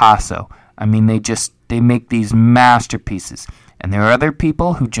like Picasso. I mean, they make these masterpieces. And there are other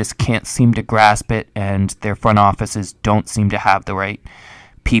people who just can't seem to grasp it, and their front offices don't seem to have the right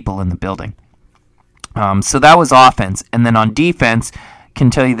people in the building. So that was offense. And then on defense, can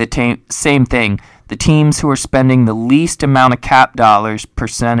tell you the same thing. The teams who are spending the least amount of cap dollars,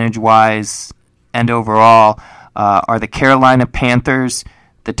 percentage-wise and overall, are the Carolina Panthers,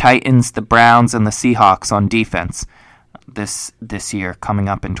 the Titans, the Browns, and the Seahawks on defense this year coming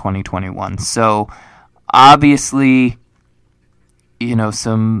up in 2021. So obviously,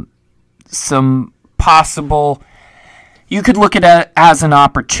 some possible, you could look at it as an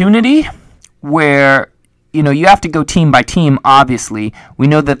opportunity where you have to go team by team, obviously. We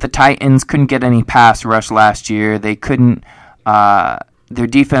know that the Titans couldn't get any pass rush last year. They couldn't, their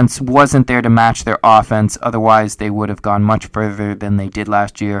defense wasn't there to match their offense. Otherwise, they would have gone much further than they did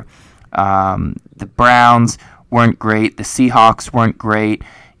last year. The Browns weren't great. The Seahawks weren't great.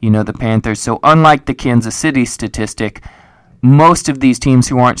 The Panthers. So unlike the Kansas City statistic, most of these teams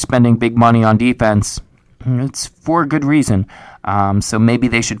who aren't spending big money on defense, it's for a good reason. So maybe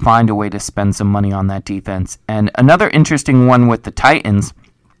they should find a way to spend some money on that defense. And another interesting one with the Titans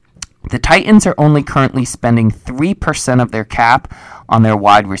are only currently spending 3% of their cap on their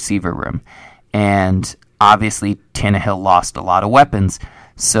wide receiver room. And obviously Tannehill lost a lot of weapons.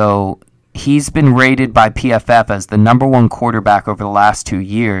 So he's been rated by PFF as the number one quarterback over the last 2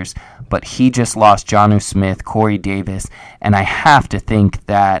 years, but he just lost Jonnu Smith, Corey Davis, and I have to think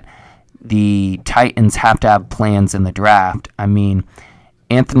that the Titans have to have plans in the draft. I mean,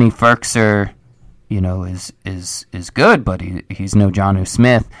 Anthony Firkser, is good, but he's no Jonnu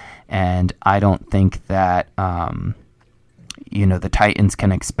Smith, and I don't think that the Titans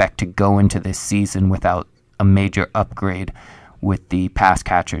can expect to go into this season without a major upgrade with the pass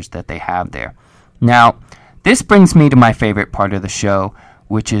catchers that they have there. Now, this brings me to my favorite part of the show,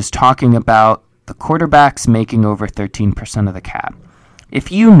 which is talking about the quarterbacks making over 13% of the cap.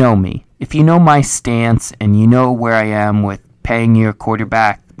 If you know me, if you know my stance and you know where I am with paying your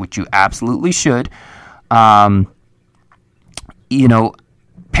quarterback, which you absolutely should, paying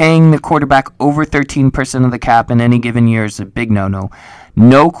the quarterback over 13% of the cap in any given year is a big no-no.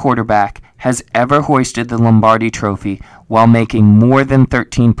 No quarterback has ever hoisted the Lombardi Trophy while making more than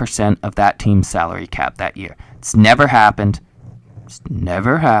 13% of that team's salary cap that year. It's never happened. It's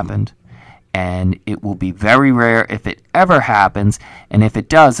never happened. And it will be very rare if it ever happens, and if it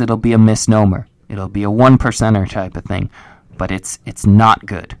does, it'll be a misnomer. It'll be a 1%er type of thing, but it's not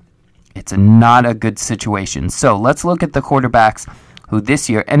good. It's not a good situation. So let's look at the quarterbacks who this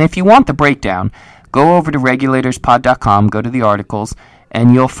year, and if you want the breakdown, go over to regulatorspod.com, go to the articles,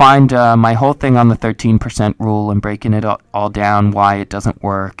 and you'll find my whole thing on the 13% rule and breaking it all down, why it doesn't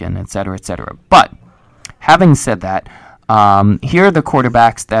work, and et cetera, et cetera. But having said that, here are the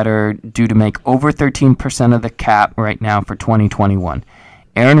quarterbacks that are due to make over 13% of the cap right now for 2021.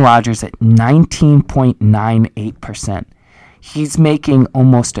 Aaron Rodgers at 19.98%. He's making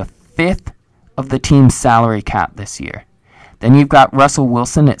almost a fifth of the team's salary cap this year. Then you've got Russell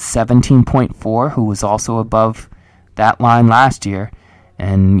Wilson at 17.4, who was also above that line last year.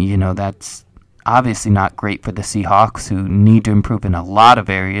 And, that's obviously not great for the Seahawks, who need to improve in a lot of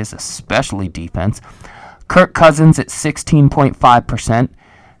areas, especially defense. Kirk Cousins at 16.5%.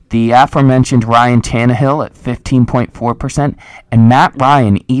 The aforementioned Ryan Tannehill at 15.4%. And Matt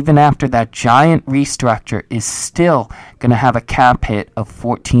Ryan, even after that giant restructure, is still going to have a cap hit of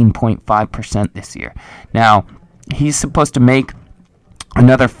 14.5% this year. Now, he's supposed to make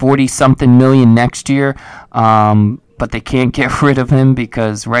another 40-something million next year, but they can't get rid of him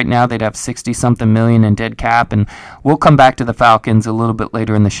because right now they'd have 60-something million in dead cap, and we'll come back to the Falcons a little bit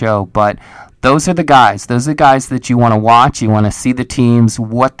later in the show, but those are the guys. Those are the guys that you want to watch. You want to see the teams,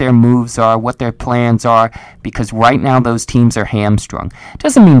 what their moves are, what their plans are, because right now those teams are hamstrung.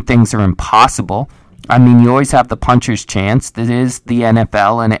 Doesn't mean things are impossible. I mean, you always have the puncher's chance. This is the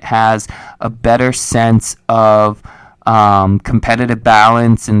NFL, and it has a better sense of competitive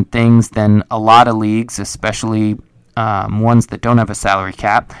balance and things than a lot of leagues, especially ones that don't have a salary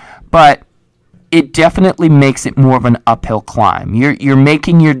cap. But it definitely makes it more of an uphill climb. You're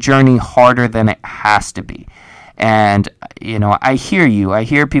making your journey harder than it has to be. And, I hear you. I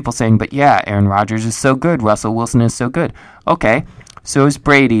hear people saying, but yeah, Aaron Rodgers is so good. Russell Wilson is so good. Okay, so is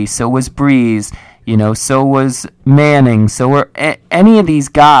Brady. So was Breeze. So was Manning. So were any of these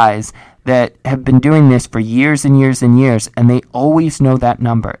guys that have been doing this for years and years and years, and they always know that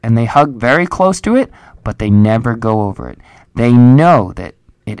number. And they hug very close to it, but they never go over it. They know that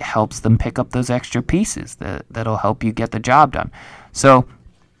it helps them pick up those extra pieces that'll help you get the job done. So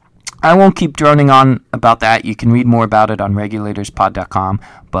I won't keep droning on about that. You can read more about it on regulatorspod.com,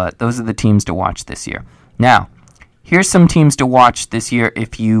 but those are the teams to watch this year. Now, here's some teams to watch this year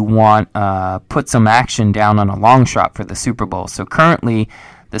if you want put some action down on a long shot for the Super Bowl. So currently,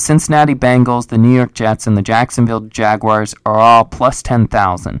 the Cincinnati Bengals, the New York Jets, and the Jacksonville Jaguars are all plus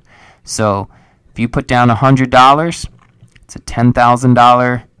 10,000. So if you put down $100, it's a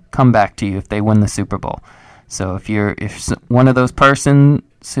 $10,000 comeback to you if they win the Super Bowl. So if one of those persons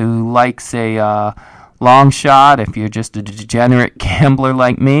who likes a long shot, if you're just a degenerate gambler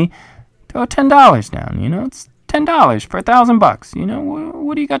like me, throw $10 down. It's $10 for $1,000.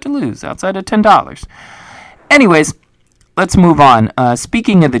 What do you got to lose outside of $10? Anyways, let's move on.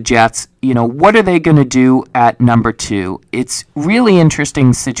 Speaking of the Jets, what are they going to do at number 2? It's really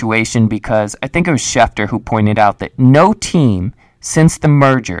interesting situation because I think it was Schefter who pointed out that no team since the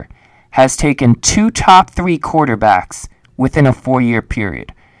merger has taken 2 top 3 quarterbacks within a 4-year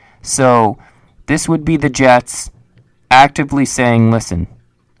period. So this would be the Jets actively saying, listen,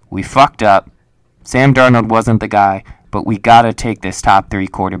 we fucked up. Sam Darnold wasn't the guy, but we got to take this top 3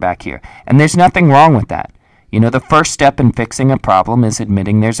 quarterback here. And there's nothing wrong with that. The first step in fixing a problem is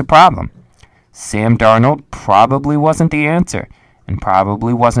admitting there's a problem. Sam Darnold probably wasn't the answer and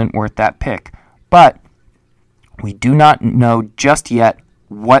probably wasn't worth that pick. But we do not know just yet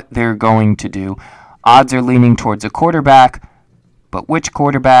what they're going to do. Odds are leaning towards a quarterback, but which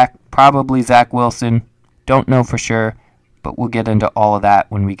quarterback? Probably Zach Wilson. Don't know for sure, but we'll get into all of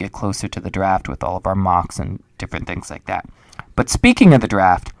that when we get closer to the draft with all of our mocks and different things like that. But speaking of the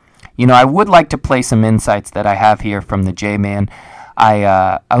draft, I would like to play some insights that I have here from the J-Man.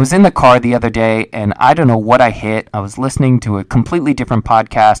 I was in the car the other day, and I don't know what I hit. I was listening to a completely different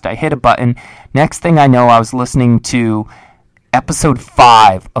podcast. I hit a button. Next thing I know, I was listening to episode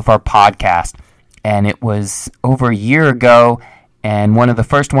 5 of our podcast, and it was over a year ago, and one of the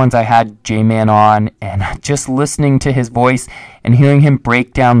first ones I had J-Man on, and just listening to his voice and hearing him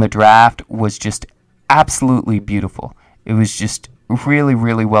break down the draft was just absolutely beautiful. It was just really,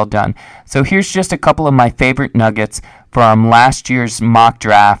 really well done. So here's just a couple of my favorite nuggets from last year's mock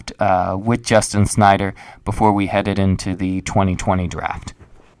draft with Justin Snyder before we headed into the 2020 draft.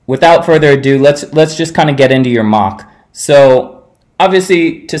 Without further ado, let's just kind of get into your mock. So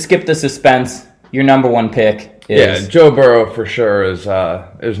obviously, to skip the suspense, your number 1 pick is Joe Burrow for sure is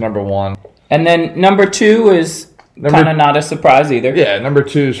number 1, and then number 2 is kind of not a surprise either. Yeah, number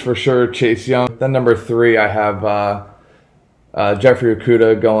 2 is for sure Chase Young. Then number 3, I have Jeffrey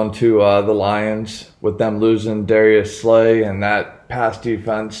Okudah going to the Lions with them losing Darius Slay and that pass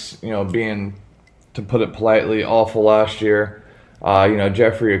defense, being, to put it politely, awful last year.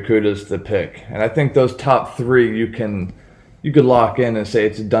 Jeffrey Okudah's the pick, and I think those top 3 you could lock in and say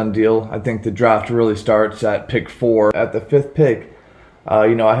it's a done deal. I think the draft really starts at pick 4. At the 5th pick, I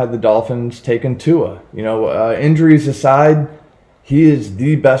had the Dolphins taking Tua. Injuries aside, he is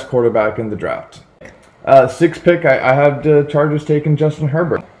the best quarterback in the draft. Sixth pick, I have the Chargers taking Justin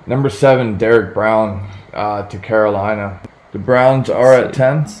Herbert. Number 7, Derek Brown to Carolina. The Browns are at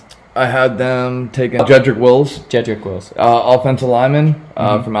 10. I had them taking Jedrick Wills. Offensive lineman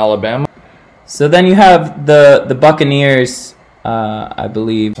from Alabama. So then you have the Buccaneers, I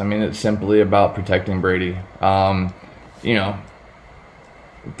believe. I mean, it's simply about protecting Brady.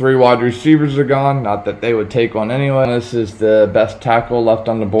 3 wide receivers are gone. Not that they would take one anyway. This is the best tackle left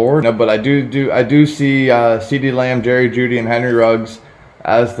on the board. No, but I do see CeeDee Lamb, Jerry Jeudy, and Henry Ruggs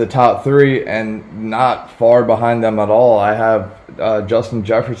as the top 3, and not far behind them at all. I have Justin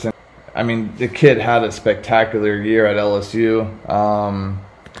Jefferson. I mean, the kid had a spectacular year at LSU.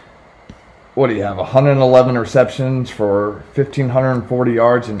 What do you have? 111 receptions for 1,540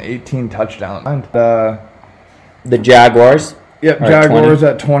 yards and 18 touchdowns. The Jaguars. Yep, Jaguars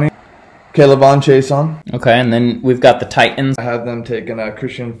at 20. K'Lavon Chaisson. Okay, and then we've got the Titans. I have them taking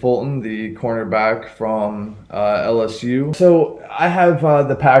Christian Fulton, the cornerback from LSU. So I have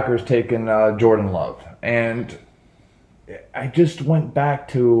the Packers taking Jordan Love. And I just went back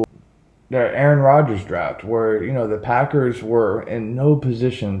to their Aaron Rodgers draft where, the Packers were in no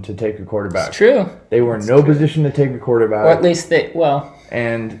position to take a quarterback. It's true. They were in no position to take a quarterback. Or at least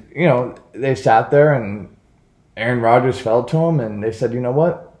And, they sat there and Aaron Rodgers fell to him, and they said, you know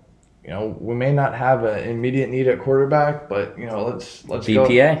what? We may not have an immediate need at quarterback, but, let's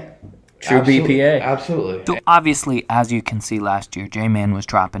BPA. Go. True Absolutely. BPA. Absolutely. So obviously, as you can see last year, J-Man was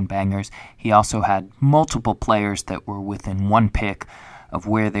dropping bangers. He also had multiple players that were within one pick of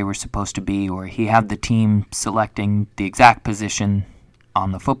where they were supposed to be, or he had the team selecting the exact position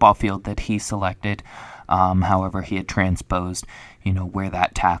on the football field that he selected. However, he had transposed, where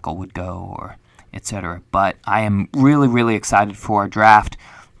that tackle would go, or etc. But I am really, really excited for our draft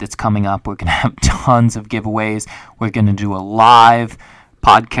that's coming up. We're going to have tons of giveaways. We're going to do a live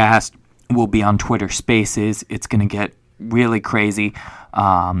podcast. We'll be on Twitter Spaces. It's going to get really crazy.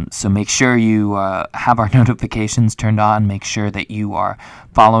 So make sure you have our notifications turned on. Make sure that you are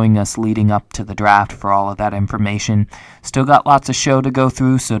following us leading up to the draft for all of that information. Still got lots of show to go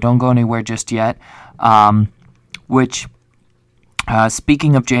through, so don't go anywhere just yet.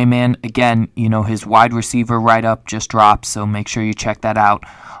 Speaking of J-Man, again, his wide receiver write-up just dropped, so make sure you check that out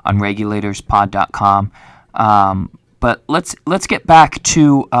on regulatorspod.com. But let's get back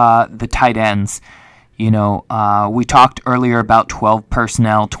to the tight ends. We talked earlier about 12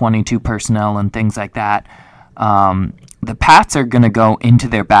 personnel, 22 personnel, and things like that. The Pats are going to go into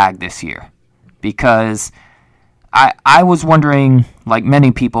their bag this year because I was wondering, like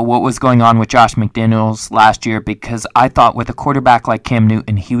many people, what was going on with Josh McDaniels last year, because I thought with a quarterback like Cam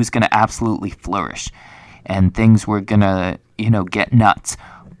Newton, he was going to absolutely flourish and things were going to, get nuts.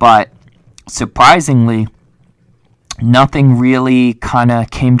 But surprisingly, nothing really kind of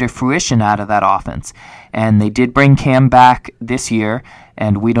came to fruition out of that offense. And they did bring Cam back this year,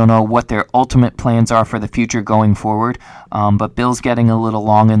 and we don't know what their ultimate plans are for the future going forward. But Bill's getting a little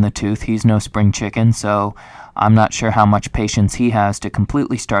long in the tooth. He's no spring chicken, so I'm not sure how much patience he has to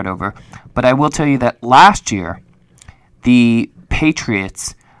completely start over. But I will tell you that last year, the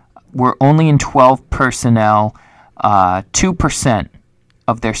Patriots were only in 12 personnel 2%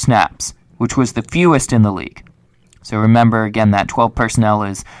 of their snaps, which was the fewest in the league. So remember, again, that 12 personnel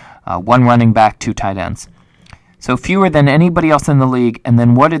is 1 running back, 2 tight ends. So fewer than anybody else in the league. And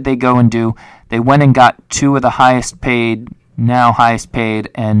then what did they go and do? They went and got 2 of the highest paid,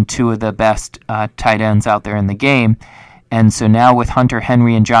 and 2 of the best tight ends out there in the game. And so now with Hunter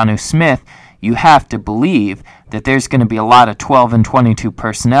Henry and Jonnu Smith, you have to believe that there's going to be a lot of 12 and 22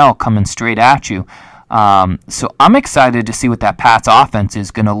 personnel coming straight at you. So I'm excited to see what that Pats offense is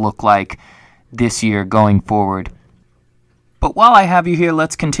going to look like this year going forward. But while I have you here,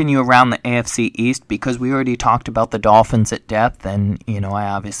 let's continue around the AFC East, because we already talked about the Dolphins at depth, and, I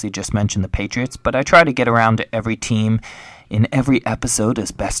obviously just mentioned the Patriots, but I try to get around to every team in every episode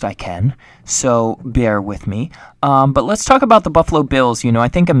as best I can, so bear with me. But let's talk about the Buffalo Bills. I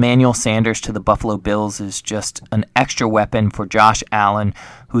think Emmanuel Sanders to the Buffalo Bills is just an extra weapon for Josh Allen,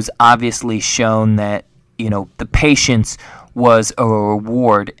 who's obviously shown that, the patience was a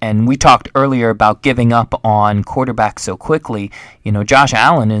reward. And we talked earlier about giving up on quarterbacks so quickly. Josh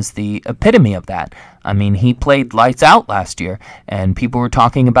Allen is the epitome of that. I mean, he played lights out last year, and people were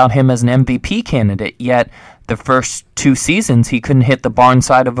talking about him as an MVP candidate, yet the first 2 seasons he couldn't hit the barn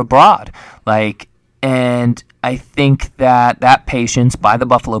side of a broad. And I think that patience by the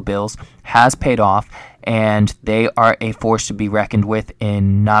Buffalo Bills has paid off, and they are a force to be reckoned with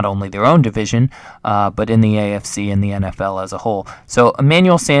in not only their own division, but in the AFC and the NFL as a whole. So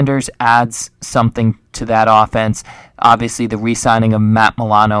Emmanuel Sanders adds something to that offense. Obviously, the re-signing of Matt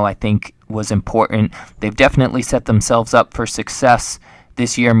Milano, I think, was important. They've definitely set themselves up for success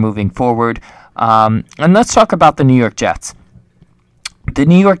this year moving forward. And let's talk about the New York Jets. The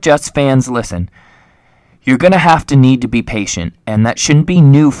New York Jets fans, listen, you're going to need to be patient, and that shouldn't be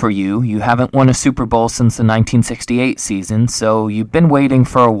new for you. You haven't won a Super Bowl since the 1968 season, so you've been waiting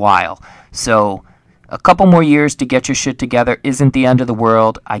for a while. So a couple more years to get your shit together isn't the end of the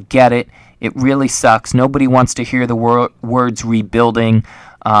world. I get it. It really sucks. Nobody wants to hear the words rebuilding.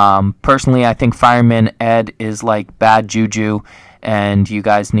 Personally, I think Fireman Ed is like bad juju, and you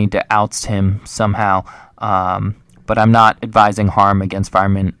guys need to oust him somehow. But I'm not advising harm against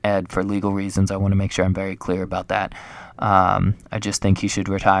Fireman Ed for legal reasons. I want to make sure I'm very clear about that. I just think he should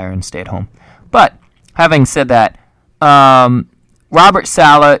retire and stay at home. But having said that, Robert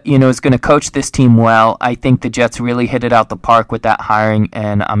Saleh, is going to coach this team well. I think the Jets really hit it out the park with that hiring,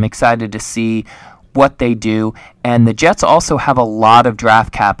 and I'm excited to see what they do. And the Jets also have a lot of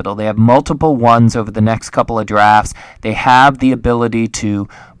draft capital. They have multiple ones over the next couple of drafts. They have the ability to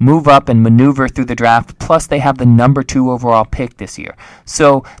move up and maneuver through the draft. Plus, they have the number 2 overall pick this year.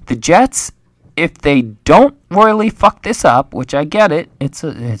 So the Jets, if they don't royally fuck this up, which I get it, it's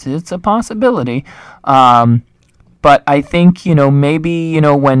a possibility. But I think, maybe,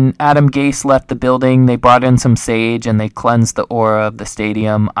 when Adam Gase left the building, they brought in some sage and they cleansed the aura of the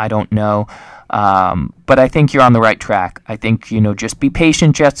stadium. I don't know. But I think you're on the right track. I think, just be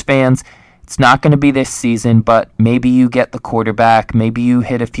patient, Jets fans. It's not going to be this season, but maybe you get the quarterback. Maybe you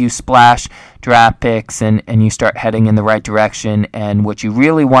hit a few splash draft picks and you start heading in the right direction. And what you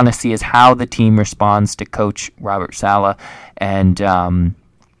really want to see is how the team responds to Coach Robert Saleh and,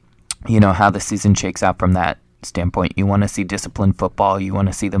 how the season shakes out from that standpoint. You want to see disciplined football. You want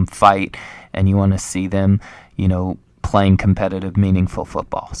to see them fight, and you want to see them, playing competitive, meaningful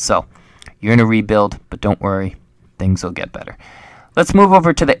football. So you're in a rebuild, but don't worry, things will get better. Let's move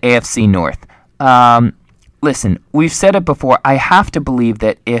over to the AFC North. Listen, we've said it before. I have to believe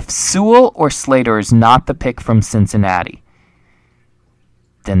that if Sewell or Slater is not the pick from Cincinnati,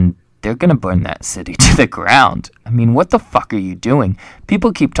 then they're going to burn that city to the ground. I mean, what the fuck are you doing?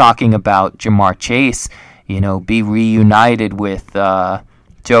 People keep talking about Jamar Chase, be reunited with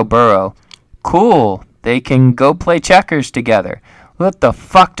Joe Burrow. Cool. They can go play checkers together. What the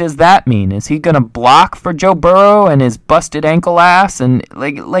fuck does that mean? Is he going to block for Joe Burrow and his busted ankle ass? And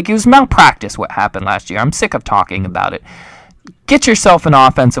like it was malpractice what happened last year. I'm sick of talking about it. Get yourself an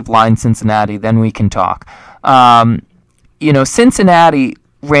offensive line, Cincinnati, then we can talk. Cincinnati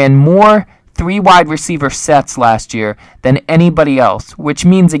ran more 3 wide receiver sets last year than anybody else, which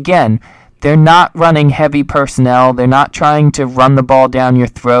means, again, they're not running heavy personnel. They're not trying to run the ball down your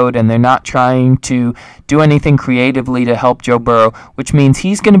throat, and they're not trying to do anything creatively to help Joe Burrow, which means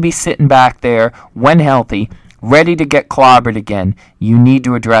he's going to be sitting back there when healthy, ready to get clobbered again. You need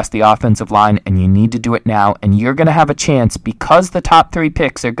to address the offensive line, and you need to do it now, and you're going to have a chance because the top 3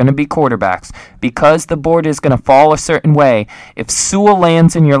 picks are going to be quarterbacks, because the board is going to fall a certain way. If Sewell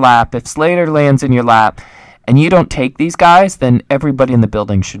lands in your lap, if Slater lands in your lap, and you don't take these guys, then everybody in the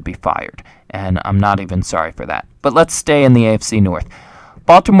building should be fired. And I'm not even sorry for that. But let's stay in the AFC North.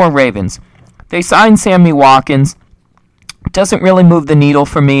 Baltimore Ravens. They signed Sammy Watkins. Doesn't really move the needle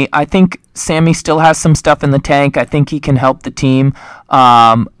for me. I think Sammy still has some stuff in the tank. I think he can help the team.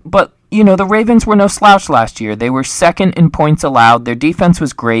 But, the Ravens were no slouch last year. They were second in points allowed. Their defense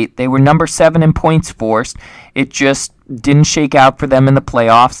was great. They were number 7 in points forced. It just didn't shake out for them in the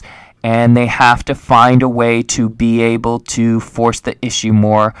playoffs. And they have to find a way to be able to force the issue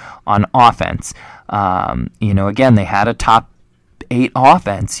more on offense. Again, they had a top 8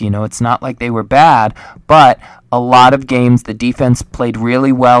 offense. It's not like they were bad, but a lot of games the defense played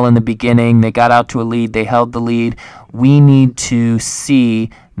really well in the beginning. They got out to a lead. They held the lead. We need to see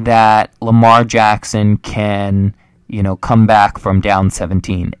that Lamar Jackson can, come back from down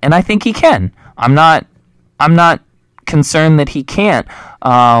 17. And I think he can. I'm not concerned that he can't.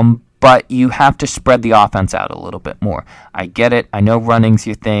 But you have to spread the offense out a little bit more. I get it. I know running's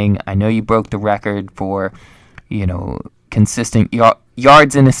your thing. I know you broke the record for, consistent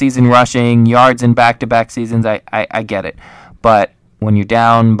yards in a season rushing, yards in back-to-back seasons. I get it. But when you're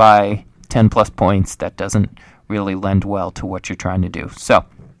down by 10-plus points, that doesn't really lend well to what you're trying to do. So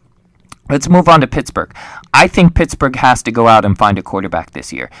let's move on to Pittsburgh. I think Pittsburgh has to go out and find a quarterback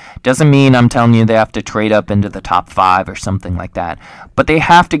this year. Doesn't mean I'm telling you they have to trade up into the top 5 or something like that. But they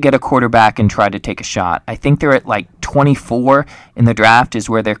have to get a quarterback and try to take a shot. I think they're at 24 in the draft is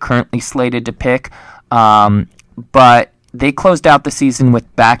where they're currently slated to pick. but they closed out the season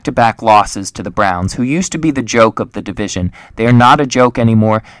with back-to-back losses to the Browns, who used to be the joke of the division. They are not a joke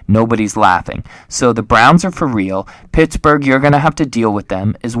anymore. Nobody's laughing. So the Browns are for real. Pittsburgh, you're going to have to deal with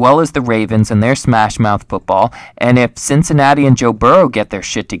them, as well as the Ravens and their smash-mouth football. And if Cincinnati and Joe Burrow get their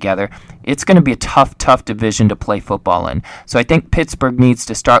shit together, it's going to be a tough division to play football in. So I think Pittsburgh needs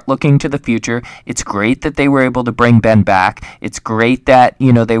to start looking to the future. It's great that they were able to bring Ben back. It's great that,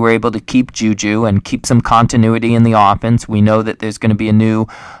 they were able to keep Juju and keep some continuity in the offense. We know that there's going to be a new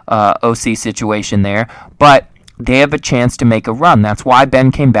OC situation there. But they have a chance to make a run. That's why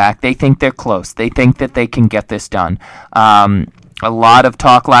Ben came back. They think they're close. They think that they can get this done. A lot of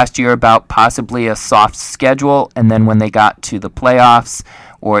talk last year about possibly a soft schedule, and then when they got to the playoffs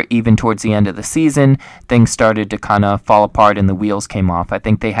or even towards the end of the season, things started to kind of fall apart and the wheels came off. I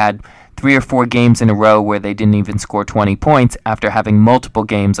think they had 3 or 4 games in a row where they didn't even score 20 points after having multiple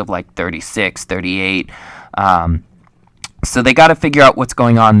games of like 36, 38. So they got to figure out what's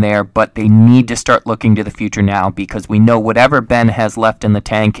going on there, but they need to start looking to the future now because we know whatever Ben has left in the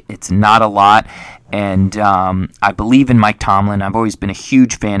tank, it's not a lot. And I believe in Mike Tomlin. I've always been a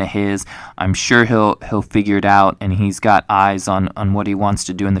huge fan of his. I'm sure he'll figure it out, and he's got eyes on what he wants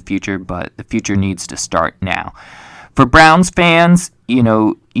to do in the future, but the future needs to start now. For Browns fans,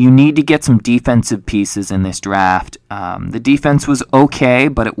 you need to get some defensive pieces in this draft. The defense was okay,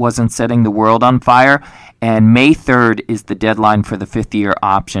 but it wasn't setting the world on fire. And May 3rd is the deadline for the 5th-year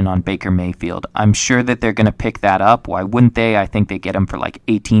option on Baker Mayfield. I'm sure that they're going to pick that up. Why wouldn't they? I think they get him for like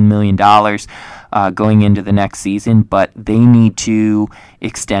 $18 million going into the next season, but they need to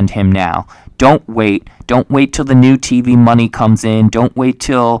extend him now. Don't wait. Don't wait till the new TV money comes in. Don't wait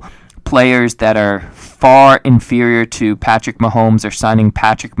till players that are far inferior to Patrick Mahomes are signing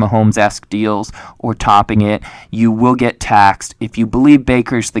Patrick Mahomes-esque deals or topping it. You will get taxed. If you believe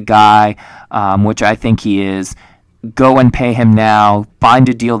Baker's the guy, which I think he is, go and pay him now. Find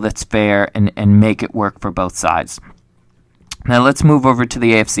a deal that's fair and make it work for both sides. Now let's move over to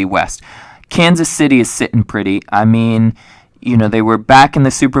the AFC West. Kansas City is sitting pretty. I mean, they were back in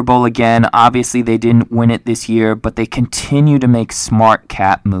the Super Bowl again. Obviously, they didn't win it this year, but they continue to make smart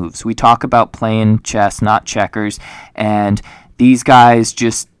cap moves. We talk about playing chess, not checkers, and these guys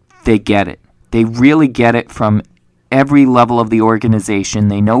they get it. They really get it from every level of the organization.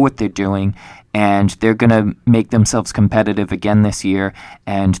 They know what they're doing, and they're going to make themselves competitive again this year,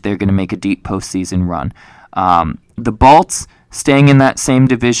 and they're going to make a deep postseason run. The Bolts, staying in that same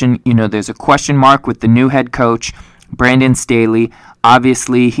division, there's a question mark with the new head coach, Brandon Staley.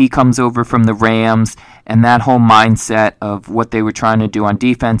 Obviously, he comes over from the Rams, and that whole mindset of what they were trying to do on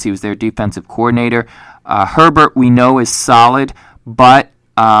defense, he was their defensive coordinator. Herbert, we know, is solid, but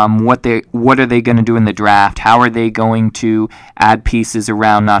what are they going to do in the draft? How are they going to add pieces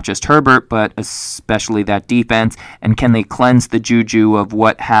around not just Herbert, but especially that defense? And can they cleanse the juju of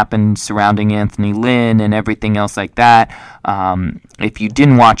what happened surrounding Anthony Lynn and everything else like that? If you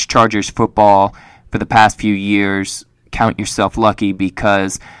didn't watch Chargers football for the past few years, count yourself lucky,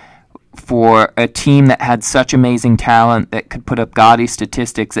 because for a team that had such amazing talent that could put up gaudy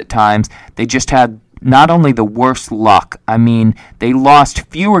statistics at times, they just had not only the worst luck. I mean, they lost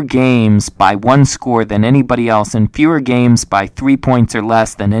fewer games by 1 score than anybody else and fewer games by 3 points or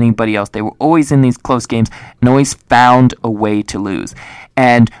less than anybody else. They were always in these close games and always found a way to lose.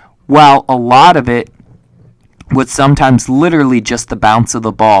 And while a lot of it was sometimes literally just the bounce of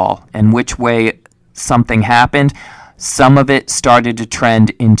the ball and which way something happened, some of it started to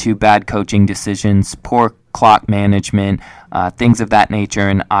trend into bad coaching decisions, poor clock management, things of that nature,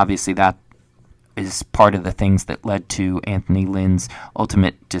 and obviously that is part of the things that led to Anthony Lynn's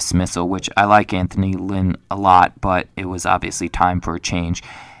ultimate dismissal, which I like Anthony Lynn a lot, but it was obviously time for a change.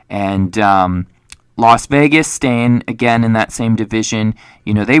 And Las Vegas, staying again in that same division,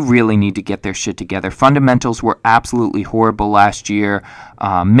 they really need to get their shit together. Fundamentals were absolutely horrible last year.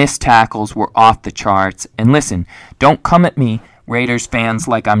 Missed tackles were off the charts. And listen, don't come at me, Raiders fans,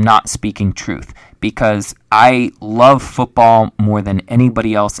 like I'm not speaking truth, because I love football more than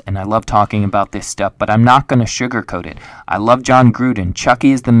anybody else, and I love talking about this stuff, but I'm not going to sugarcoat it. I love John Gruden.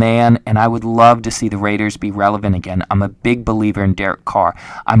 Chucky is the man, and I would love to see the Raiders be relevant again. I'm a big believer in Derek Carr.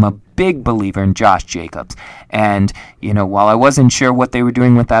 I'm a big believer in Josh Jacobs. And, while I wasn't sure what they were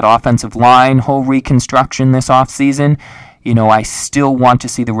doing with that offensive line, whole reconstruction this offseason, I still want to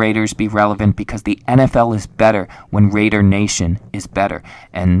see the Raiders be relevant because the NFL is better when Raider Nation is better.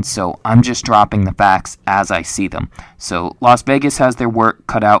 And so I'm just dropping the facts as I see them. So Las Vegas has their work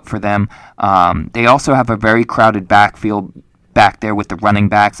cut out for them. They also have a very crowded backfield back there with the running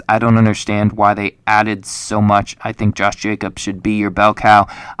backs. I don't understand why they added so much. I think Josh Jacobs should be your bell cow.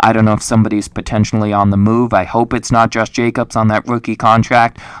 I don't know if somebody's potentially on the move. I hope it's not Josh Jacobs on that rookie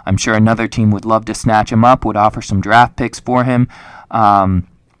contract. I'm sure another team would love to snatch him up, would offer some draft picks for him.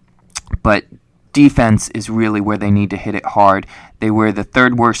 But defense is really where they need to hit it hard. They were the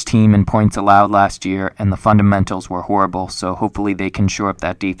third worst team in points allowed last year, and the fundamentals were horrible. So hopefully they can shore up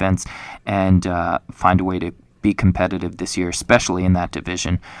that defense and find a way to be competitive this year, especially in that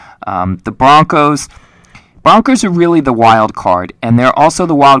division. The Broncos are really the wild card, and they're also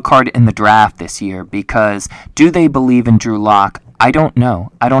the wild card in the draft this year, because do they believe in Drew Lock? I don't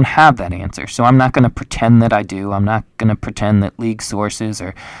know. I don't have that answer, so I'm not going to pretend that I do. I'm not going to pretend that league sources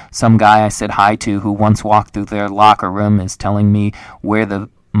or some guy I said hi to who once walked through their locker room is telling me where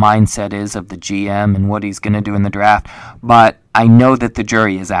the mindset is of the GM and what he's going to do in the draft. But I know that the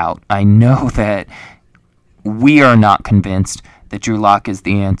jury is out. I know that we are not convinced that Drew Lock is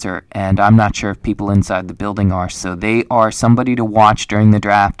the answer, and I'm not sure if people inside the building are. So they are somebody to watch during the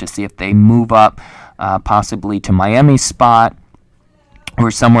draft to see if they move up, possibly to Miami's spot or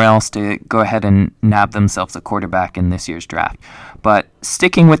somewhere else to go ahead and nab themselves a quarterback in this year's draft. But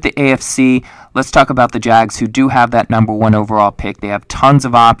sticking with the AFC, let's talk about the Jags, who do have that number 1 overall pick. They have tons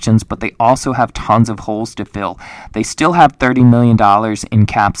of options, but they also have tons of holes to fill. They still have $30 million in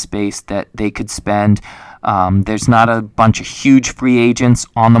cap space that they could spend. There's not a bunch of huge free agents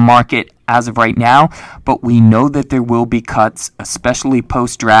on the market as of right now, but we know that there will be cuts, especially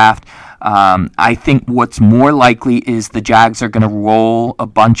post-draft. I think what's more likely is the Jags are going to roll a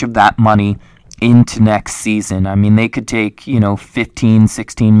bunch of that money into next season. I mean, they could take, 15,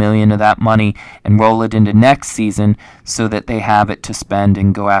 16 million of that money and roll it into next season so that they have it to spend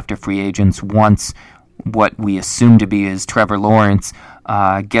and go after free agents once what we assume to be is Trevor Lawrence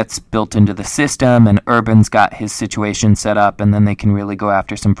gets built into the system and Urban's got his situation set up, and then they can really go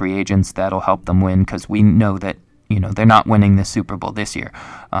after some free agents that'll help them win, because we know that they're not winning the Super Bowl this year.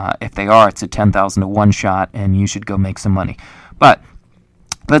 If they are, it's a 10,000 to 1 shot, and you should go make some money. But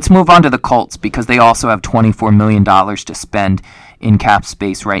let's move on to the Colts, because they also have $24 million to spend in cap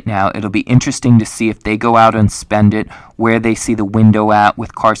space right now. It'll be interesting to see if they go out and spend it, where they see the window at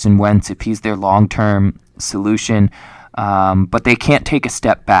with Carson Wentz, if he's their long-term solution. But they can't take a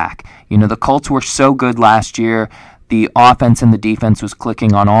step back. The Colts were so good last year. The offense and the defense was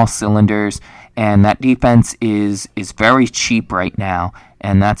clicking on all cylinders, and that defense is very cheap right now,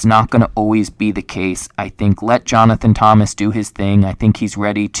 and that's not going to always be the case. I think let Jonathan Thomas do his thing. I think he's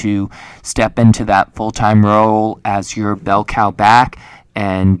ready to step into that full-time role as your bell cow back,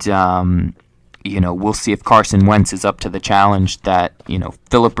 and we'll see if Carson Wentz is up to the challenge that,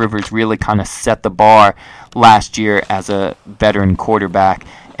 Phillip Rivers really kind of set the bar last year as a veteran quarterback,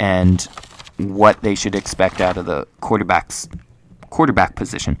 and what they should expect out of the quarterback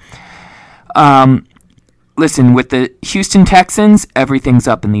position. Listen, with the Houston Texans, everything's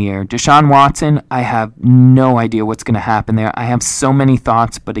up in the air. Deshaun Watson, I have no idea what's going to happen there. I have so many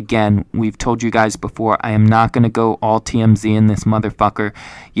thoughts, but again, we've told you guys before, I am not going to go all TMZ in this motherfucker.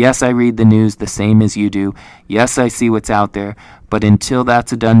 Yes, I read the news the same as you do. Yes, I see what's out there, but until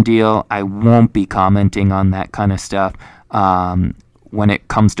that's a done deal, I won't be commenting on that kind of stuff. When it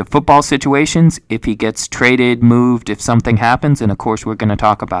comes to football situations, if he gets traded, moved, if something happens, and of course we're going to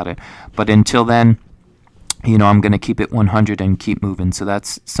talk about it. But until then, I'm going to keep it 100 and keep moving. So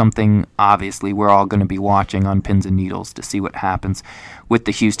that's something, obviously, we're all going to be watching on pins and needles to see what happens with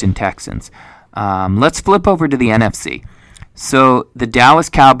the Houston Texans. Let's flip over to the NFC. So the Dallas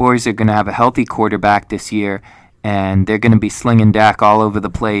Cowboys are going to have a healthy quarterback this year, and they're going to be slinging Dak all over the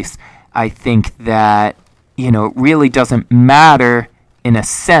place. I think that, it really doesn't matter in a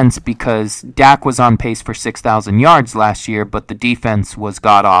sense, because Dak was on pace for 6,000 yards last year, but the defense was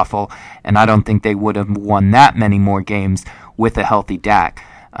god-awful, and I don't think they would have won that many more games with a healthy Dak.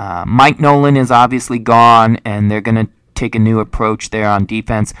 Mike Nolan is obviously gone, and they're going to take a new approach there on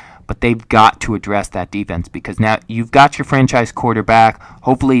defense, but they've got to address that defense, because now you've got your franchise quarterback.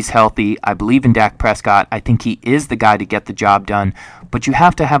 Hopefully he's healthy. I believe in Dak Prescott. I think he is the guy to get the job done, but you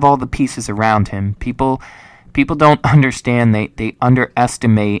have to have all the pieces around him. People don't understand. They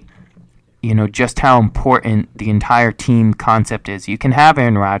underestimate, just how important the entire team concept is. You can have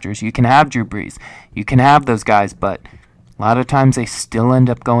Aaron Rodgers, you can have Drew Brees, you can have those guys, but a lot of times they still end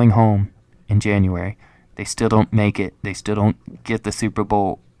up going home in January. They still don't make it. They still don't get the Super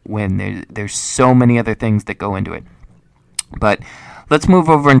Bowl win. There's so many other things that go into it. But let's move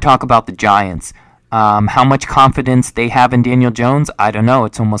over and talk about the Giants. How much confidence they have in Daniel Jones, I don't know.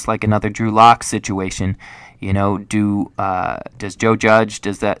 It's almost like another Drew Lock situation. Does Joe Judge,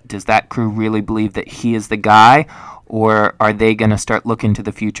 does that crew really believe that he is the guy, or are they going to start looking to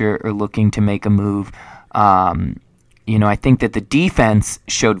the future or looking to make a move? I think that the defense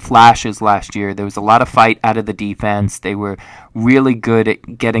showed flashes last year. There was a lot of fight out of the defense. They were really good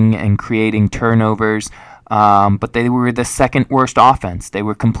at getting and creating turnovers, but they were the second worst offense. They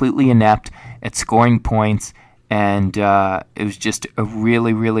were completely inept at scoring points, and it was just a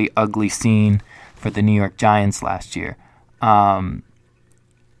really, really ugly scene for the New York Giants last year. I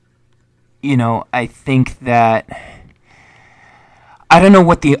think that I don't know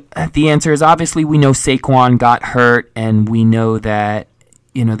what the answer is. Obviously, we know Saquon got hurt, and we know that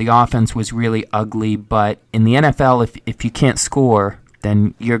the offense was really ugly. But in the NFL, if you can't score,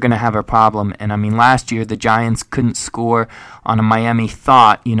 then you're going to have a problem. And I mean, last year the Giants couldn't score on a Miami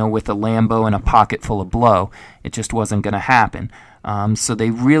thought, with a Lambeau and a pocket full of blow. It just wasn't going to happen. So they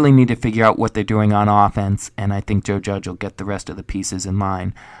really need to figure out what they're doing on offense, and I think Joe Judge will get the rest of the pieces in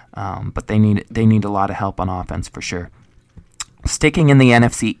line. But they need a lot of help on offense for sure. Sticking in the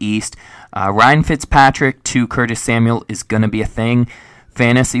NFC East, Ryan Fitzpatrick to Curtis Samuel is going to be a thing.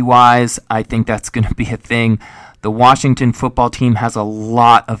 Fantasy-wise, I think that's going to be a thing. The Washington football team has a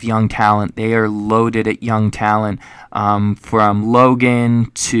lot of young talent. They are loaded at young talent, from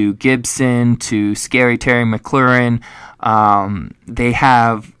Logan to Gibson to Scary Terry McLaurin. They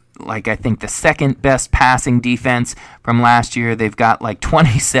have, I think the second best passing defense from last year. They've got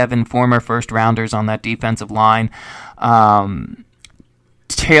 27 former first-rounders on that defensive line.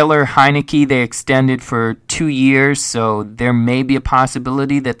 Taylor Heineke, they extended for 2 years, so there may be a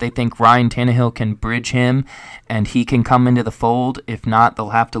possibility that they think Ryan Tannehill can bridge him and he can come into the fold. If not, they'll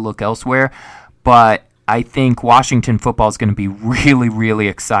have to look elsewhere. But I think Washington football is going to be really, really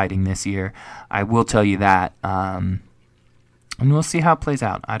exciting this year. I will tell you that. And we'll see how it plays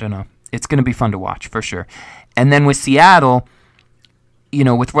out. I don't know. It's going to be fun to watch, for sure. And then with Seattle,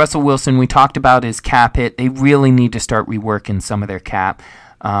 with Russell Wilson, we talked about his cap hit. They really need to start reworking some of their cap.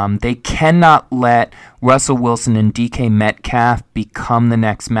 They cannot let Russell Wilson and DK Metcalf become the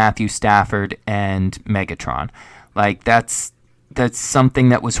next Matthew Stafford and Megatron. That's something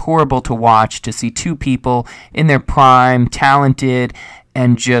that was horrible to watch, to see two people in their prime, talented,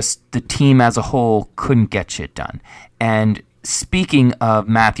 and just the team as a whole couldn't get shit done. And speaking of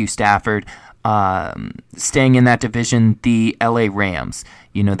Matthew Stafford, staying in that division, the LA Rams.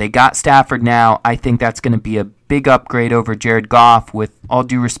 They got Stafford now. I think that's going to be a big upgrade over Jared Goff. With all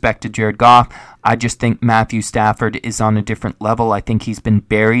due respect to Jared Goff, I just think Matthew Stafford is on a different level. I think he's been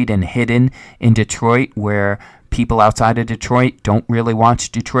buried and hidden in Detroit, where people outside of Detroit don't really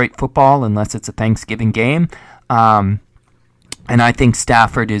watch Detroit football unless it's a Thanksgiving game. And I think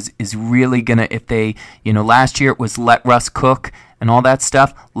Stafford is really going to, if they, last year it was let Russ cook and all that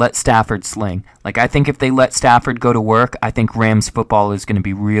stuff, let Stafford sling. I think if they let Stafford go to work, I think Rams football is going to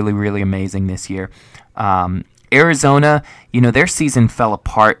be really, really amazing this year. Arizona, their season fell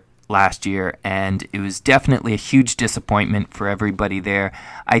apart last year, and it was definitely a huge disappointment for everybody there.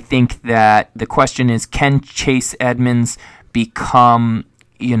 I think that the question is, can Chase Edmonds become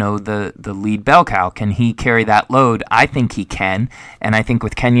the lead bell cow? Can he carry that load? I think he can, and I think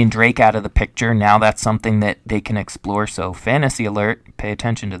with Kenyon Drake out of the picture, now that's something that they can explore. So fantasy alert, pay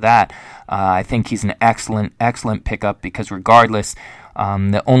attention to that. I think he's an excellent pickup, because regardless,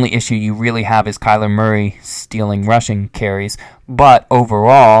 the only issue you really have is Kyler Murray stealing rushing carries. But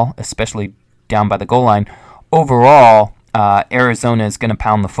overall, especially down by the goal line, Arizona is going to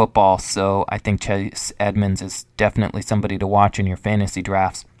pound the football, so I think Chase Edmonds is definitely somebody to watch in your fantasy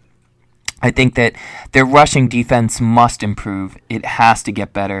drafts. I think that their rushing defense must improve. It has to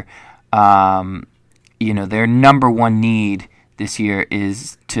get better. Their number one need this year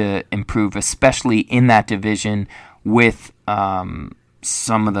is to improve, especially in that division with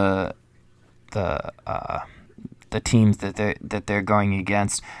some of the teams that they're going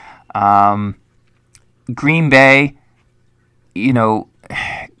against. Green Bay.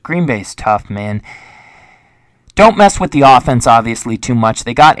 Green Bay's tough, man. Don't mess with the offense, obviously, too much.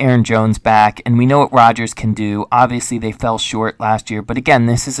 They got Aaron Jones back, and we know what Rodgers can do. Obviously, they fell short last year. But again,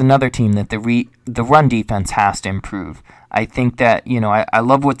 this is another team that the run defense has to improve. I think that, I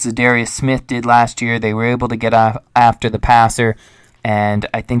love what Zadarius Smith did last year. They were able to get after the passer, and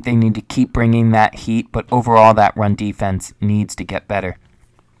I think they need to keep bringing that heat. But overall, that run defense needs to get better.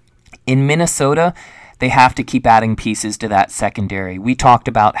 In Minnesota, they have to keep adding pieces to that secondary. We talked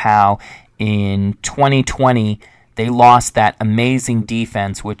about how in 2020 they lost that amazing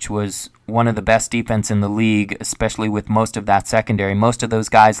defense, which was one of the best defense in the league, especially with most of that secondary. Most of those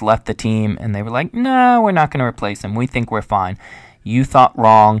guys left the team, and they were like, no, we're not going to replace them. We think we're fine. You thought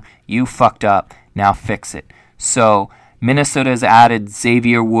wrong. You fucked up. Now fix it. So Minnesota's added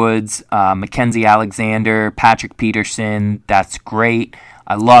Xavier Woods, Mackenzie Alexander, Patrick Peterson. That's great.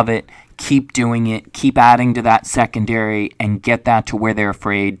 I love it. Keep doing it. Keep adding to that secondary and get that to where they're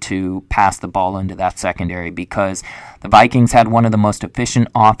afraid to pass the ball into that secondary, because the Vikings had one of the most efficient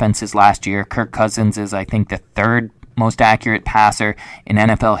offenses last year. Kirk Cousins is, I think, the third most accurate passer in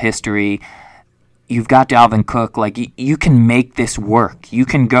NFL history. You've got Dalvin Cook. Like, you can make this work. You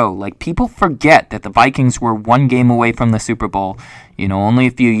can go. Like, people forget that the Vikings were one game away from the Super Bowl, only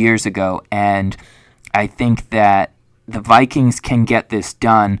a few years ago. And I think that the Vikings can get this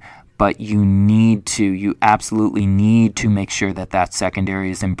done, but you absolutely need to make sure that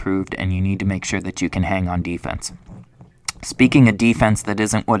secondary is improved, and you need to make sure that you can hang on defense. Speaking of defense that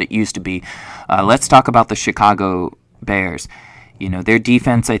isn't what it used to be, let's talk about the Chicago Bears. Their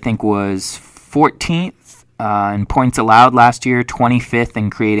defense, I think, was 14th in points allowed last year, 25th in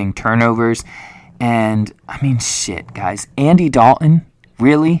creating turnovers. And, shit, guys. Andy Dalton,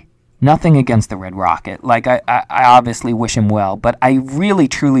 really? Nothing against the Red Rocket. Like, I obviously wish him well, but I really,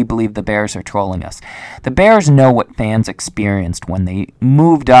 truly believe the Bears are trolling us. The Bears know what fans experienced when they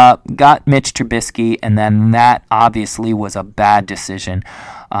moved up, got Mitch Trubisky, and then that obviously was a bad decision.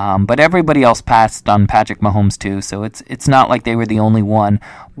 But everybody else passed on Patrick Mahomes too, so it's not like they were the only one.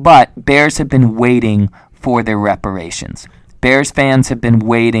 But Bears have been waiting for their reparations. Bears fans have been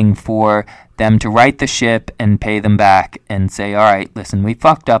waiting for them to right the ship and pay them back and say, all right, listen, we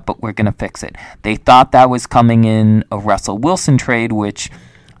fucked up, but we're going to fix it. They thought that was coming in a Russell Wilson trade, which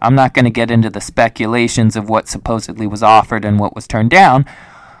I'm not going to get into the speculations of what supposedly was offered and what was turned down.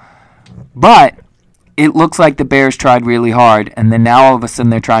 But it looks like the Bears tried really hard, and then now all of a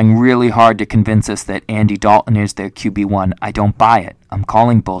sudden they're trying really hard to convince us that Andy Dalton is their QB1. I don't buy it. I'm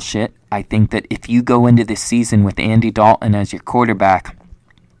calling bullshit. I think that if you go into this season with Andy Dalton as your quarterback,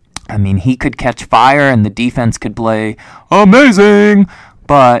 he could catch fire and the defense could play amazing,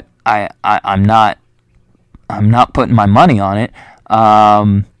 but I'm not putting my money on it.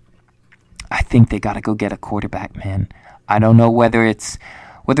 I think they got to go get a quarterback, man. I don't know whether it's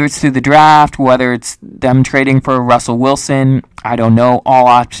through the draft, whether it's them trading for Russell Wilson. I don't know. All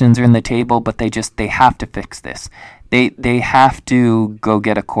options are in the table, but they have to fix this. They have to go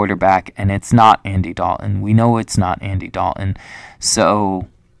get a quarterback, and it's not Andy Dalton. We know it's not Andy Dalton. So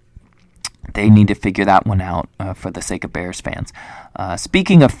they need to figure that one out for the sake of Bears fans.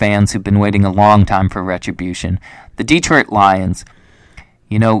 Speaking of fans who've been waiting a long time for retribution, the Detroit Lions.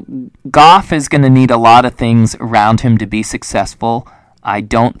 Goff is going to need a lot of things around him to be successful. I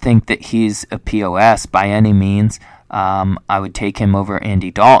don't think that he's a POS by any means. I would take him over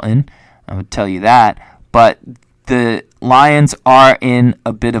Andy Dalton. I would tell you that. But the Lions are in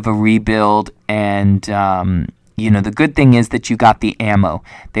a bit of a rebuild, and the good thing is that you got the ammo.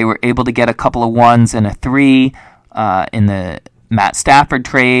 They were able to get a couple of 1s and a 3 in the Matt Stafford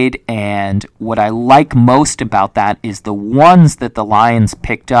trade, and what I like most about that is the 1s that the Lions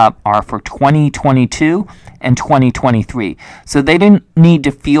picked up are for 2022 and 2023. So they didn't need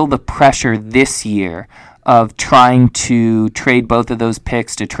to feel the pressure this year of trying to trade both of those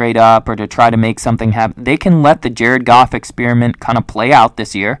picks to trade up or to try to make something happen. They can let the Jared Goff experiment kind of play out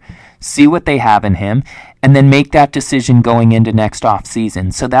this year, see what they have in him, and then make that decision going into next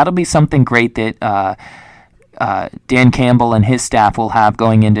offseason. So that'll be something great that Dan Campbell and his staff will have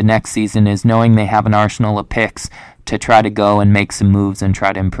going into next season, is knowing they have an arsenal of picks to try to go and make some moves and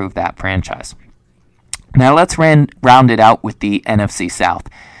try to improve that franchise. Now let's round it out with the NFC South.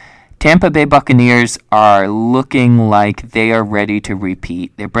 Tampa Bay Buccaneers are looking like they are ready to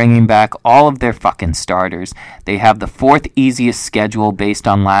repeat. They're bringing back all of their fucking starters. They have the 4th easiest schedule based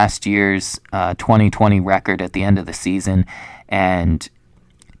on last year's 2020 record at the end of the season. And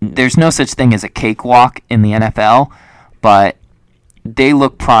there's no such thing as a cakewalk in the NFL, but they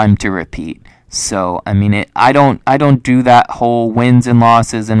look primed to repeat. So, I don't do that whole wins and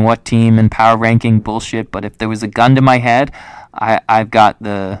losses and what team and power ranking bullshit, but if there was a gun to my head, I've got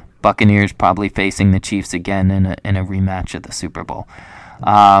the Buccaneers probably facing the Chiefs again in a rematch of the Super Bowl.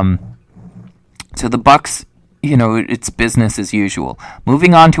 So the Bucs, it's business as usual.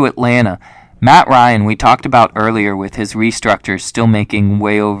 Moving on to Atlanta. Matt Ryan, we talked about earlier with his restructure still making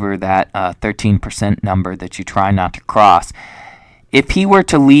way over that 13% number that you try not to cross. If he were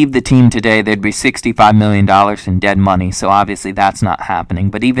to leave the team today, there'd be $65 million in dead money, so obviously that's not happening.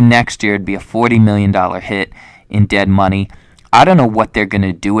 But even next year, it'd be a $40 million hit in dead money. I don't know what they're going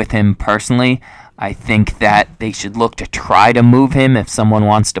to do with him personally. I think that they should look to try to move him if someone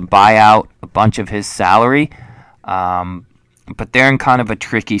wants to buy out a bunch of his salary. but they're in kind of a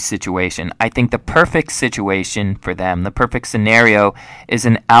tricky situation. I think the perfect situation for them, the perfect scenario, is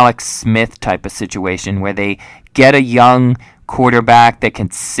an Alex Smith type of situation where they get a young quarterback that can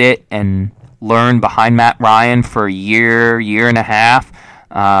sit and learn behind Matt Ryan for a year and a half,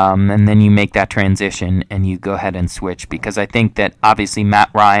 and then you make that transition and you go ahead and switch, because I think that obviously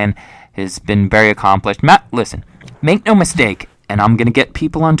Matt Ryan has been very accomplished. Matt, listen, make no mistake, and I'm going to get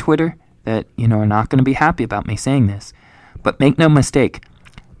people on Twitter that are not going to be happy about me saying this, but make no mistake,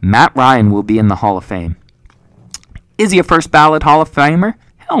 Matt Ryan will be in the Hall of Fame. Is he a first ballot Hall of Famer?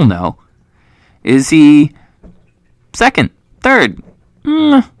 Hell no. Is he second, third?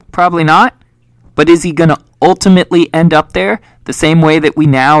 Probably not. But is he going to ultimately end up there the same way that we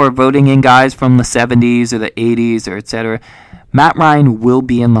now are voting in guys from the 70s or the 80s or etc.? Matt Ryan will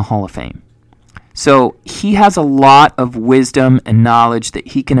be in the Hall of Fame. So he has a lot of wisdom and knowledge that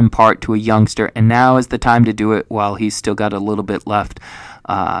he can impart to a youngster, and now is the time to do it while he's still got a little bit left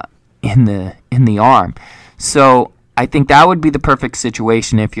in the arm. So I think that would be the perfect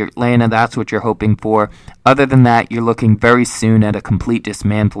situation if you're Atlanta. That's what you're hoping for. Other than that, you're looking very soon at a complete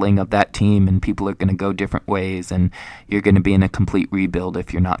dismantling of that team, and people are going to go different ways, and you're going to be in a complete rebuild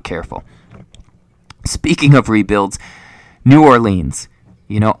if you're not careful. Speaking of rebuilds, New Orleans.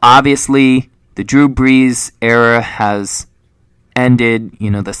 Obviously the Drew Brees era has ended.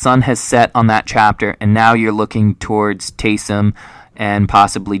 The sun has set on that chapter, and now you're looking towards Taysom and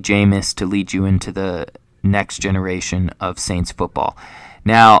possibly Jameis to lead you into the next generation of Saints football.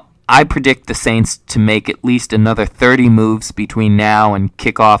 Now, I predict the Saints to make at least another 30 moves between now and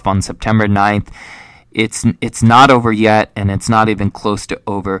kickoff on September 9th. It's not over yet, and it's not even close to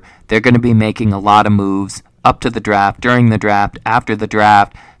over. They're going to be making a lot of moves up to the draft, during the draft, after the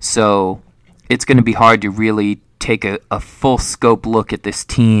draft, so it's going to be hard to really take a full scope look at this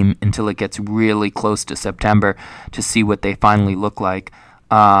team until it gets really close to September to see what they finally look like.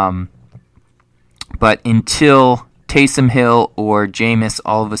 But until Taysom Hill or Jameis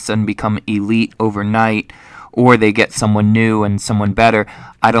all of a sudden become elite overnight, or they get someone new and someone better,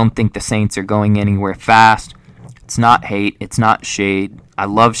 I don't think the Saints are going anywhere fast. It's not hate, it's not shade. I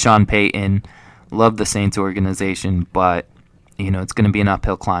love Sean Payton, love the Saints organization, but it's going to be an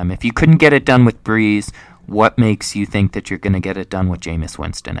uphill climb. If you couldn't get it done with Brees, what makes you think that you're going to get it done with Jameis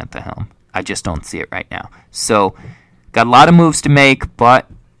Winston at the helm? I just don't see it right now. So, got a lot of moves to make, but,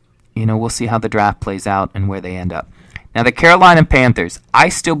 we'll see how the draft plays out and where they end up. Now, the Carolina Panthers, I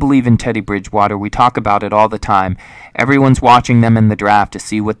still believe in Teddy Bridgewater. We talk about it all the time. Everyone's watching them in the draft to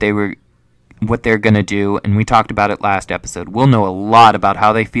see what they're going to do, and we talked about it last episode. We'll know a lot about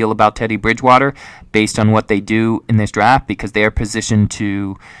how they feel about Teddy Bridgewater based on what they do in this draft, because they are positioned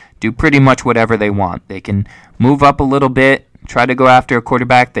to do pretty much whatever they want. They can move up a little bit, try to go after a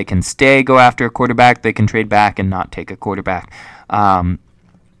quarterback. They can go after a quarterback. They can trade back and not take a quarterback.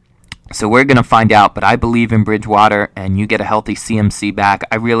 So we're going to find out, but I believe in Bridgewater, and you get a healthy CMC back.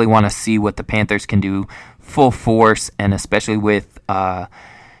 I really want to see what the Panthers can do full force, and especially with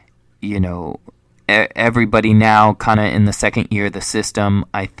everybody now kind of in the second year of the system.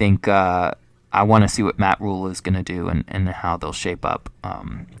 I think I want to see what Matt Rule is going to do and how they'll shape up.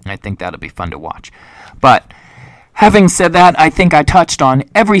 I think that'll be fun to watch. But having said that, I think I touched on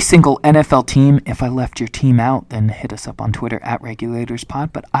every single NFL team. If I left your team out, then hit us up on Twitter at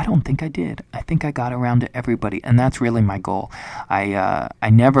Regulators_Pod, but I don't think I did. I think I got around to everybody, and that's really my goal. I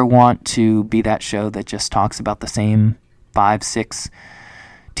never want to be that show that just talks about the same 5-6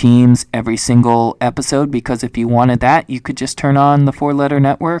 teams every single episode, because if you wanted that, you could just turn on the 4-Letter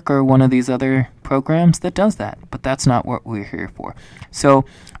Network or one of these other programs that does that, but that's not what we're here for. So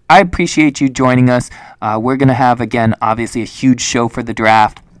I appreciate you joining us. We're going to have, again, obviously a huge show for the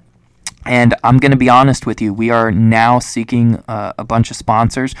draft, and I'm going to be honest with you, we are now seeking a bunch of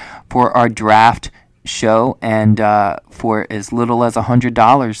sponsors for our draft show, and for as little as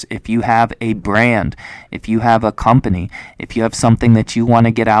 $100, if you have a brand, if you have a company, if you have something that you want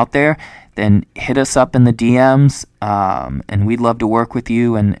to get out there, then hit us up in the DMs, and we'd love to work with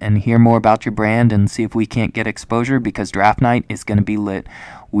you and hear more about your brand and see if we can't get exposure, because draft night is going to be lit.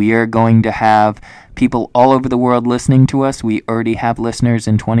 We are going to have people all over the world listening to us. We already have listeners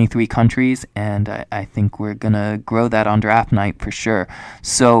in 23 countries, and I think we're going to grow that on draft night for sure.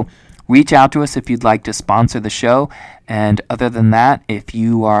 So reach out to us if you'd like to sponsor the show. And other than that, if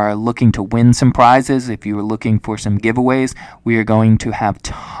you are looking to win some prizes, if you are looking for some giveaways, we are going to have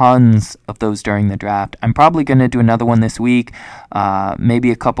tons of those during the draft. I'm probably going to do another one this week,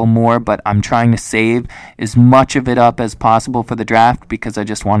 maybe a couple more, but I'm trying to save as much of it up as possible for the draft because I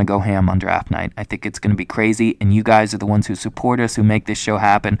just want to go ham on draft night. I think it's going to be crazy, and you guys are the ones who support us, who make this show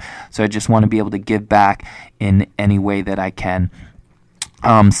happen, so I just want to be able to give back in any way that I can.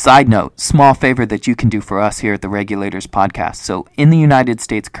 Side note, small favor that you can do for us here at the Regulators Podcast. So in the United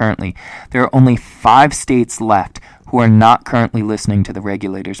States currently, there are only 5 states left who are not currently listening to the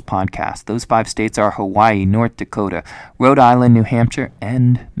Regulators Podcast. Those 5 states are Hawaii, North Dakota, Rhode Island, New Hampshire,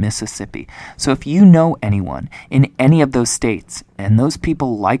 and Mississippi. So if you know anyone in any of those states, and those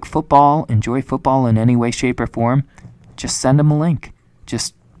people like football, enjoy football in any way, shape, or form, just send them a link.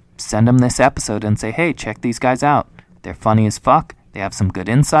 Just send them this episode and say, hey, check these guys out. They're funny as fuck. They have some good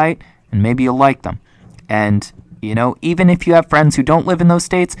insight, and maybe you'll like them. And, even if you have friends who don't live in those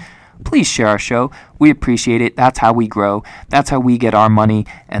states, please share our show. We appreciate it. That's how we grow. That's how we get our money,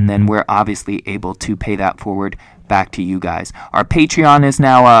 and then we're obviously able to pay that forward back to you guys. Our Patreon is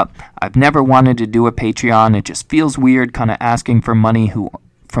now up. I've never wanted to do a Patreon. It just feels weird kind of asking for money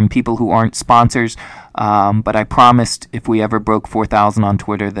from people who aren't sponsors, but I promised if we ever broke 4,000 on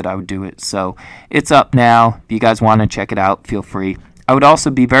Twitter that I would do it. So it's up now. If you guys want to check it out, feel free. I would also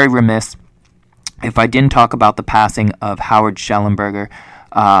be very remiss if I didn't talk about the passing of Howard Schellenberger,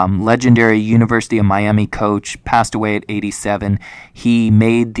 legendary University of Miami coach, passed away at 87. He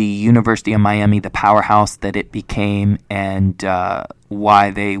made the University of Miami the powerhouse that it became, and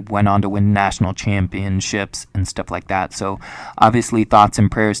why they went on to win national championships and stuff like that. So obviously thoughts and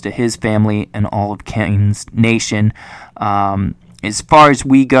prayers to his family and all of Canes Nation. As far as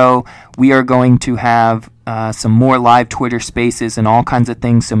we go, we are going to have some more live Twitter spaces and all kinds of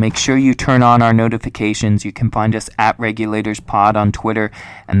things, so make sure you turn on our notifications. You can find us at RegulatorsPod on Twitter,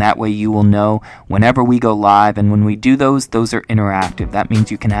 and that way you will know whenever we go live. And when we do those are interactive. That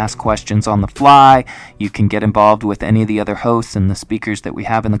means you can ask questions on the fly. You can get involved with any of the other hosts and the speakers that we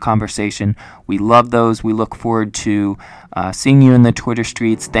have in the conversation. We love those. We look forward to seeing you in the Twitter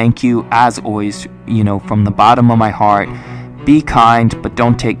streets. Thank you, as always, from the bottom of my heart. Be kind, but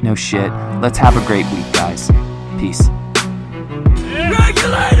don't take no shit. Let's have a great week, guys. Peace.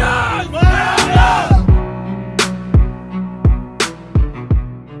 Regulate!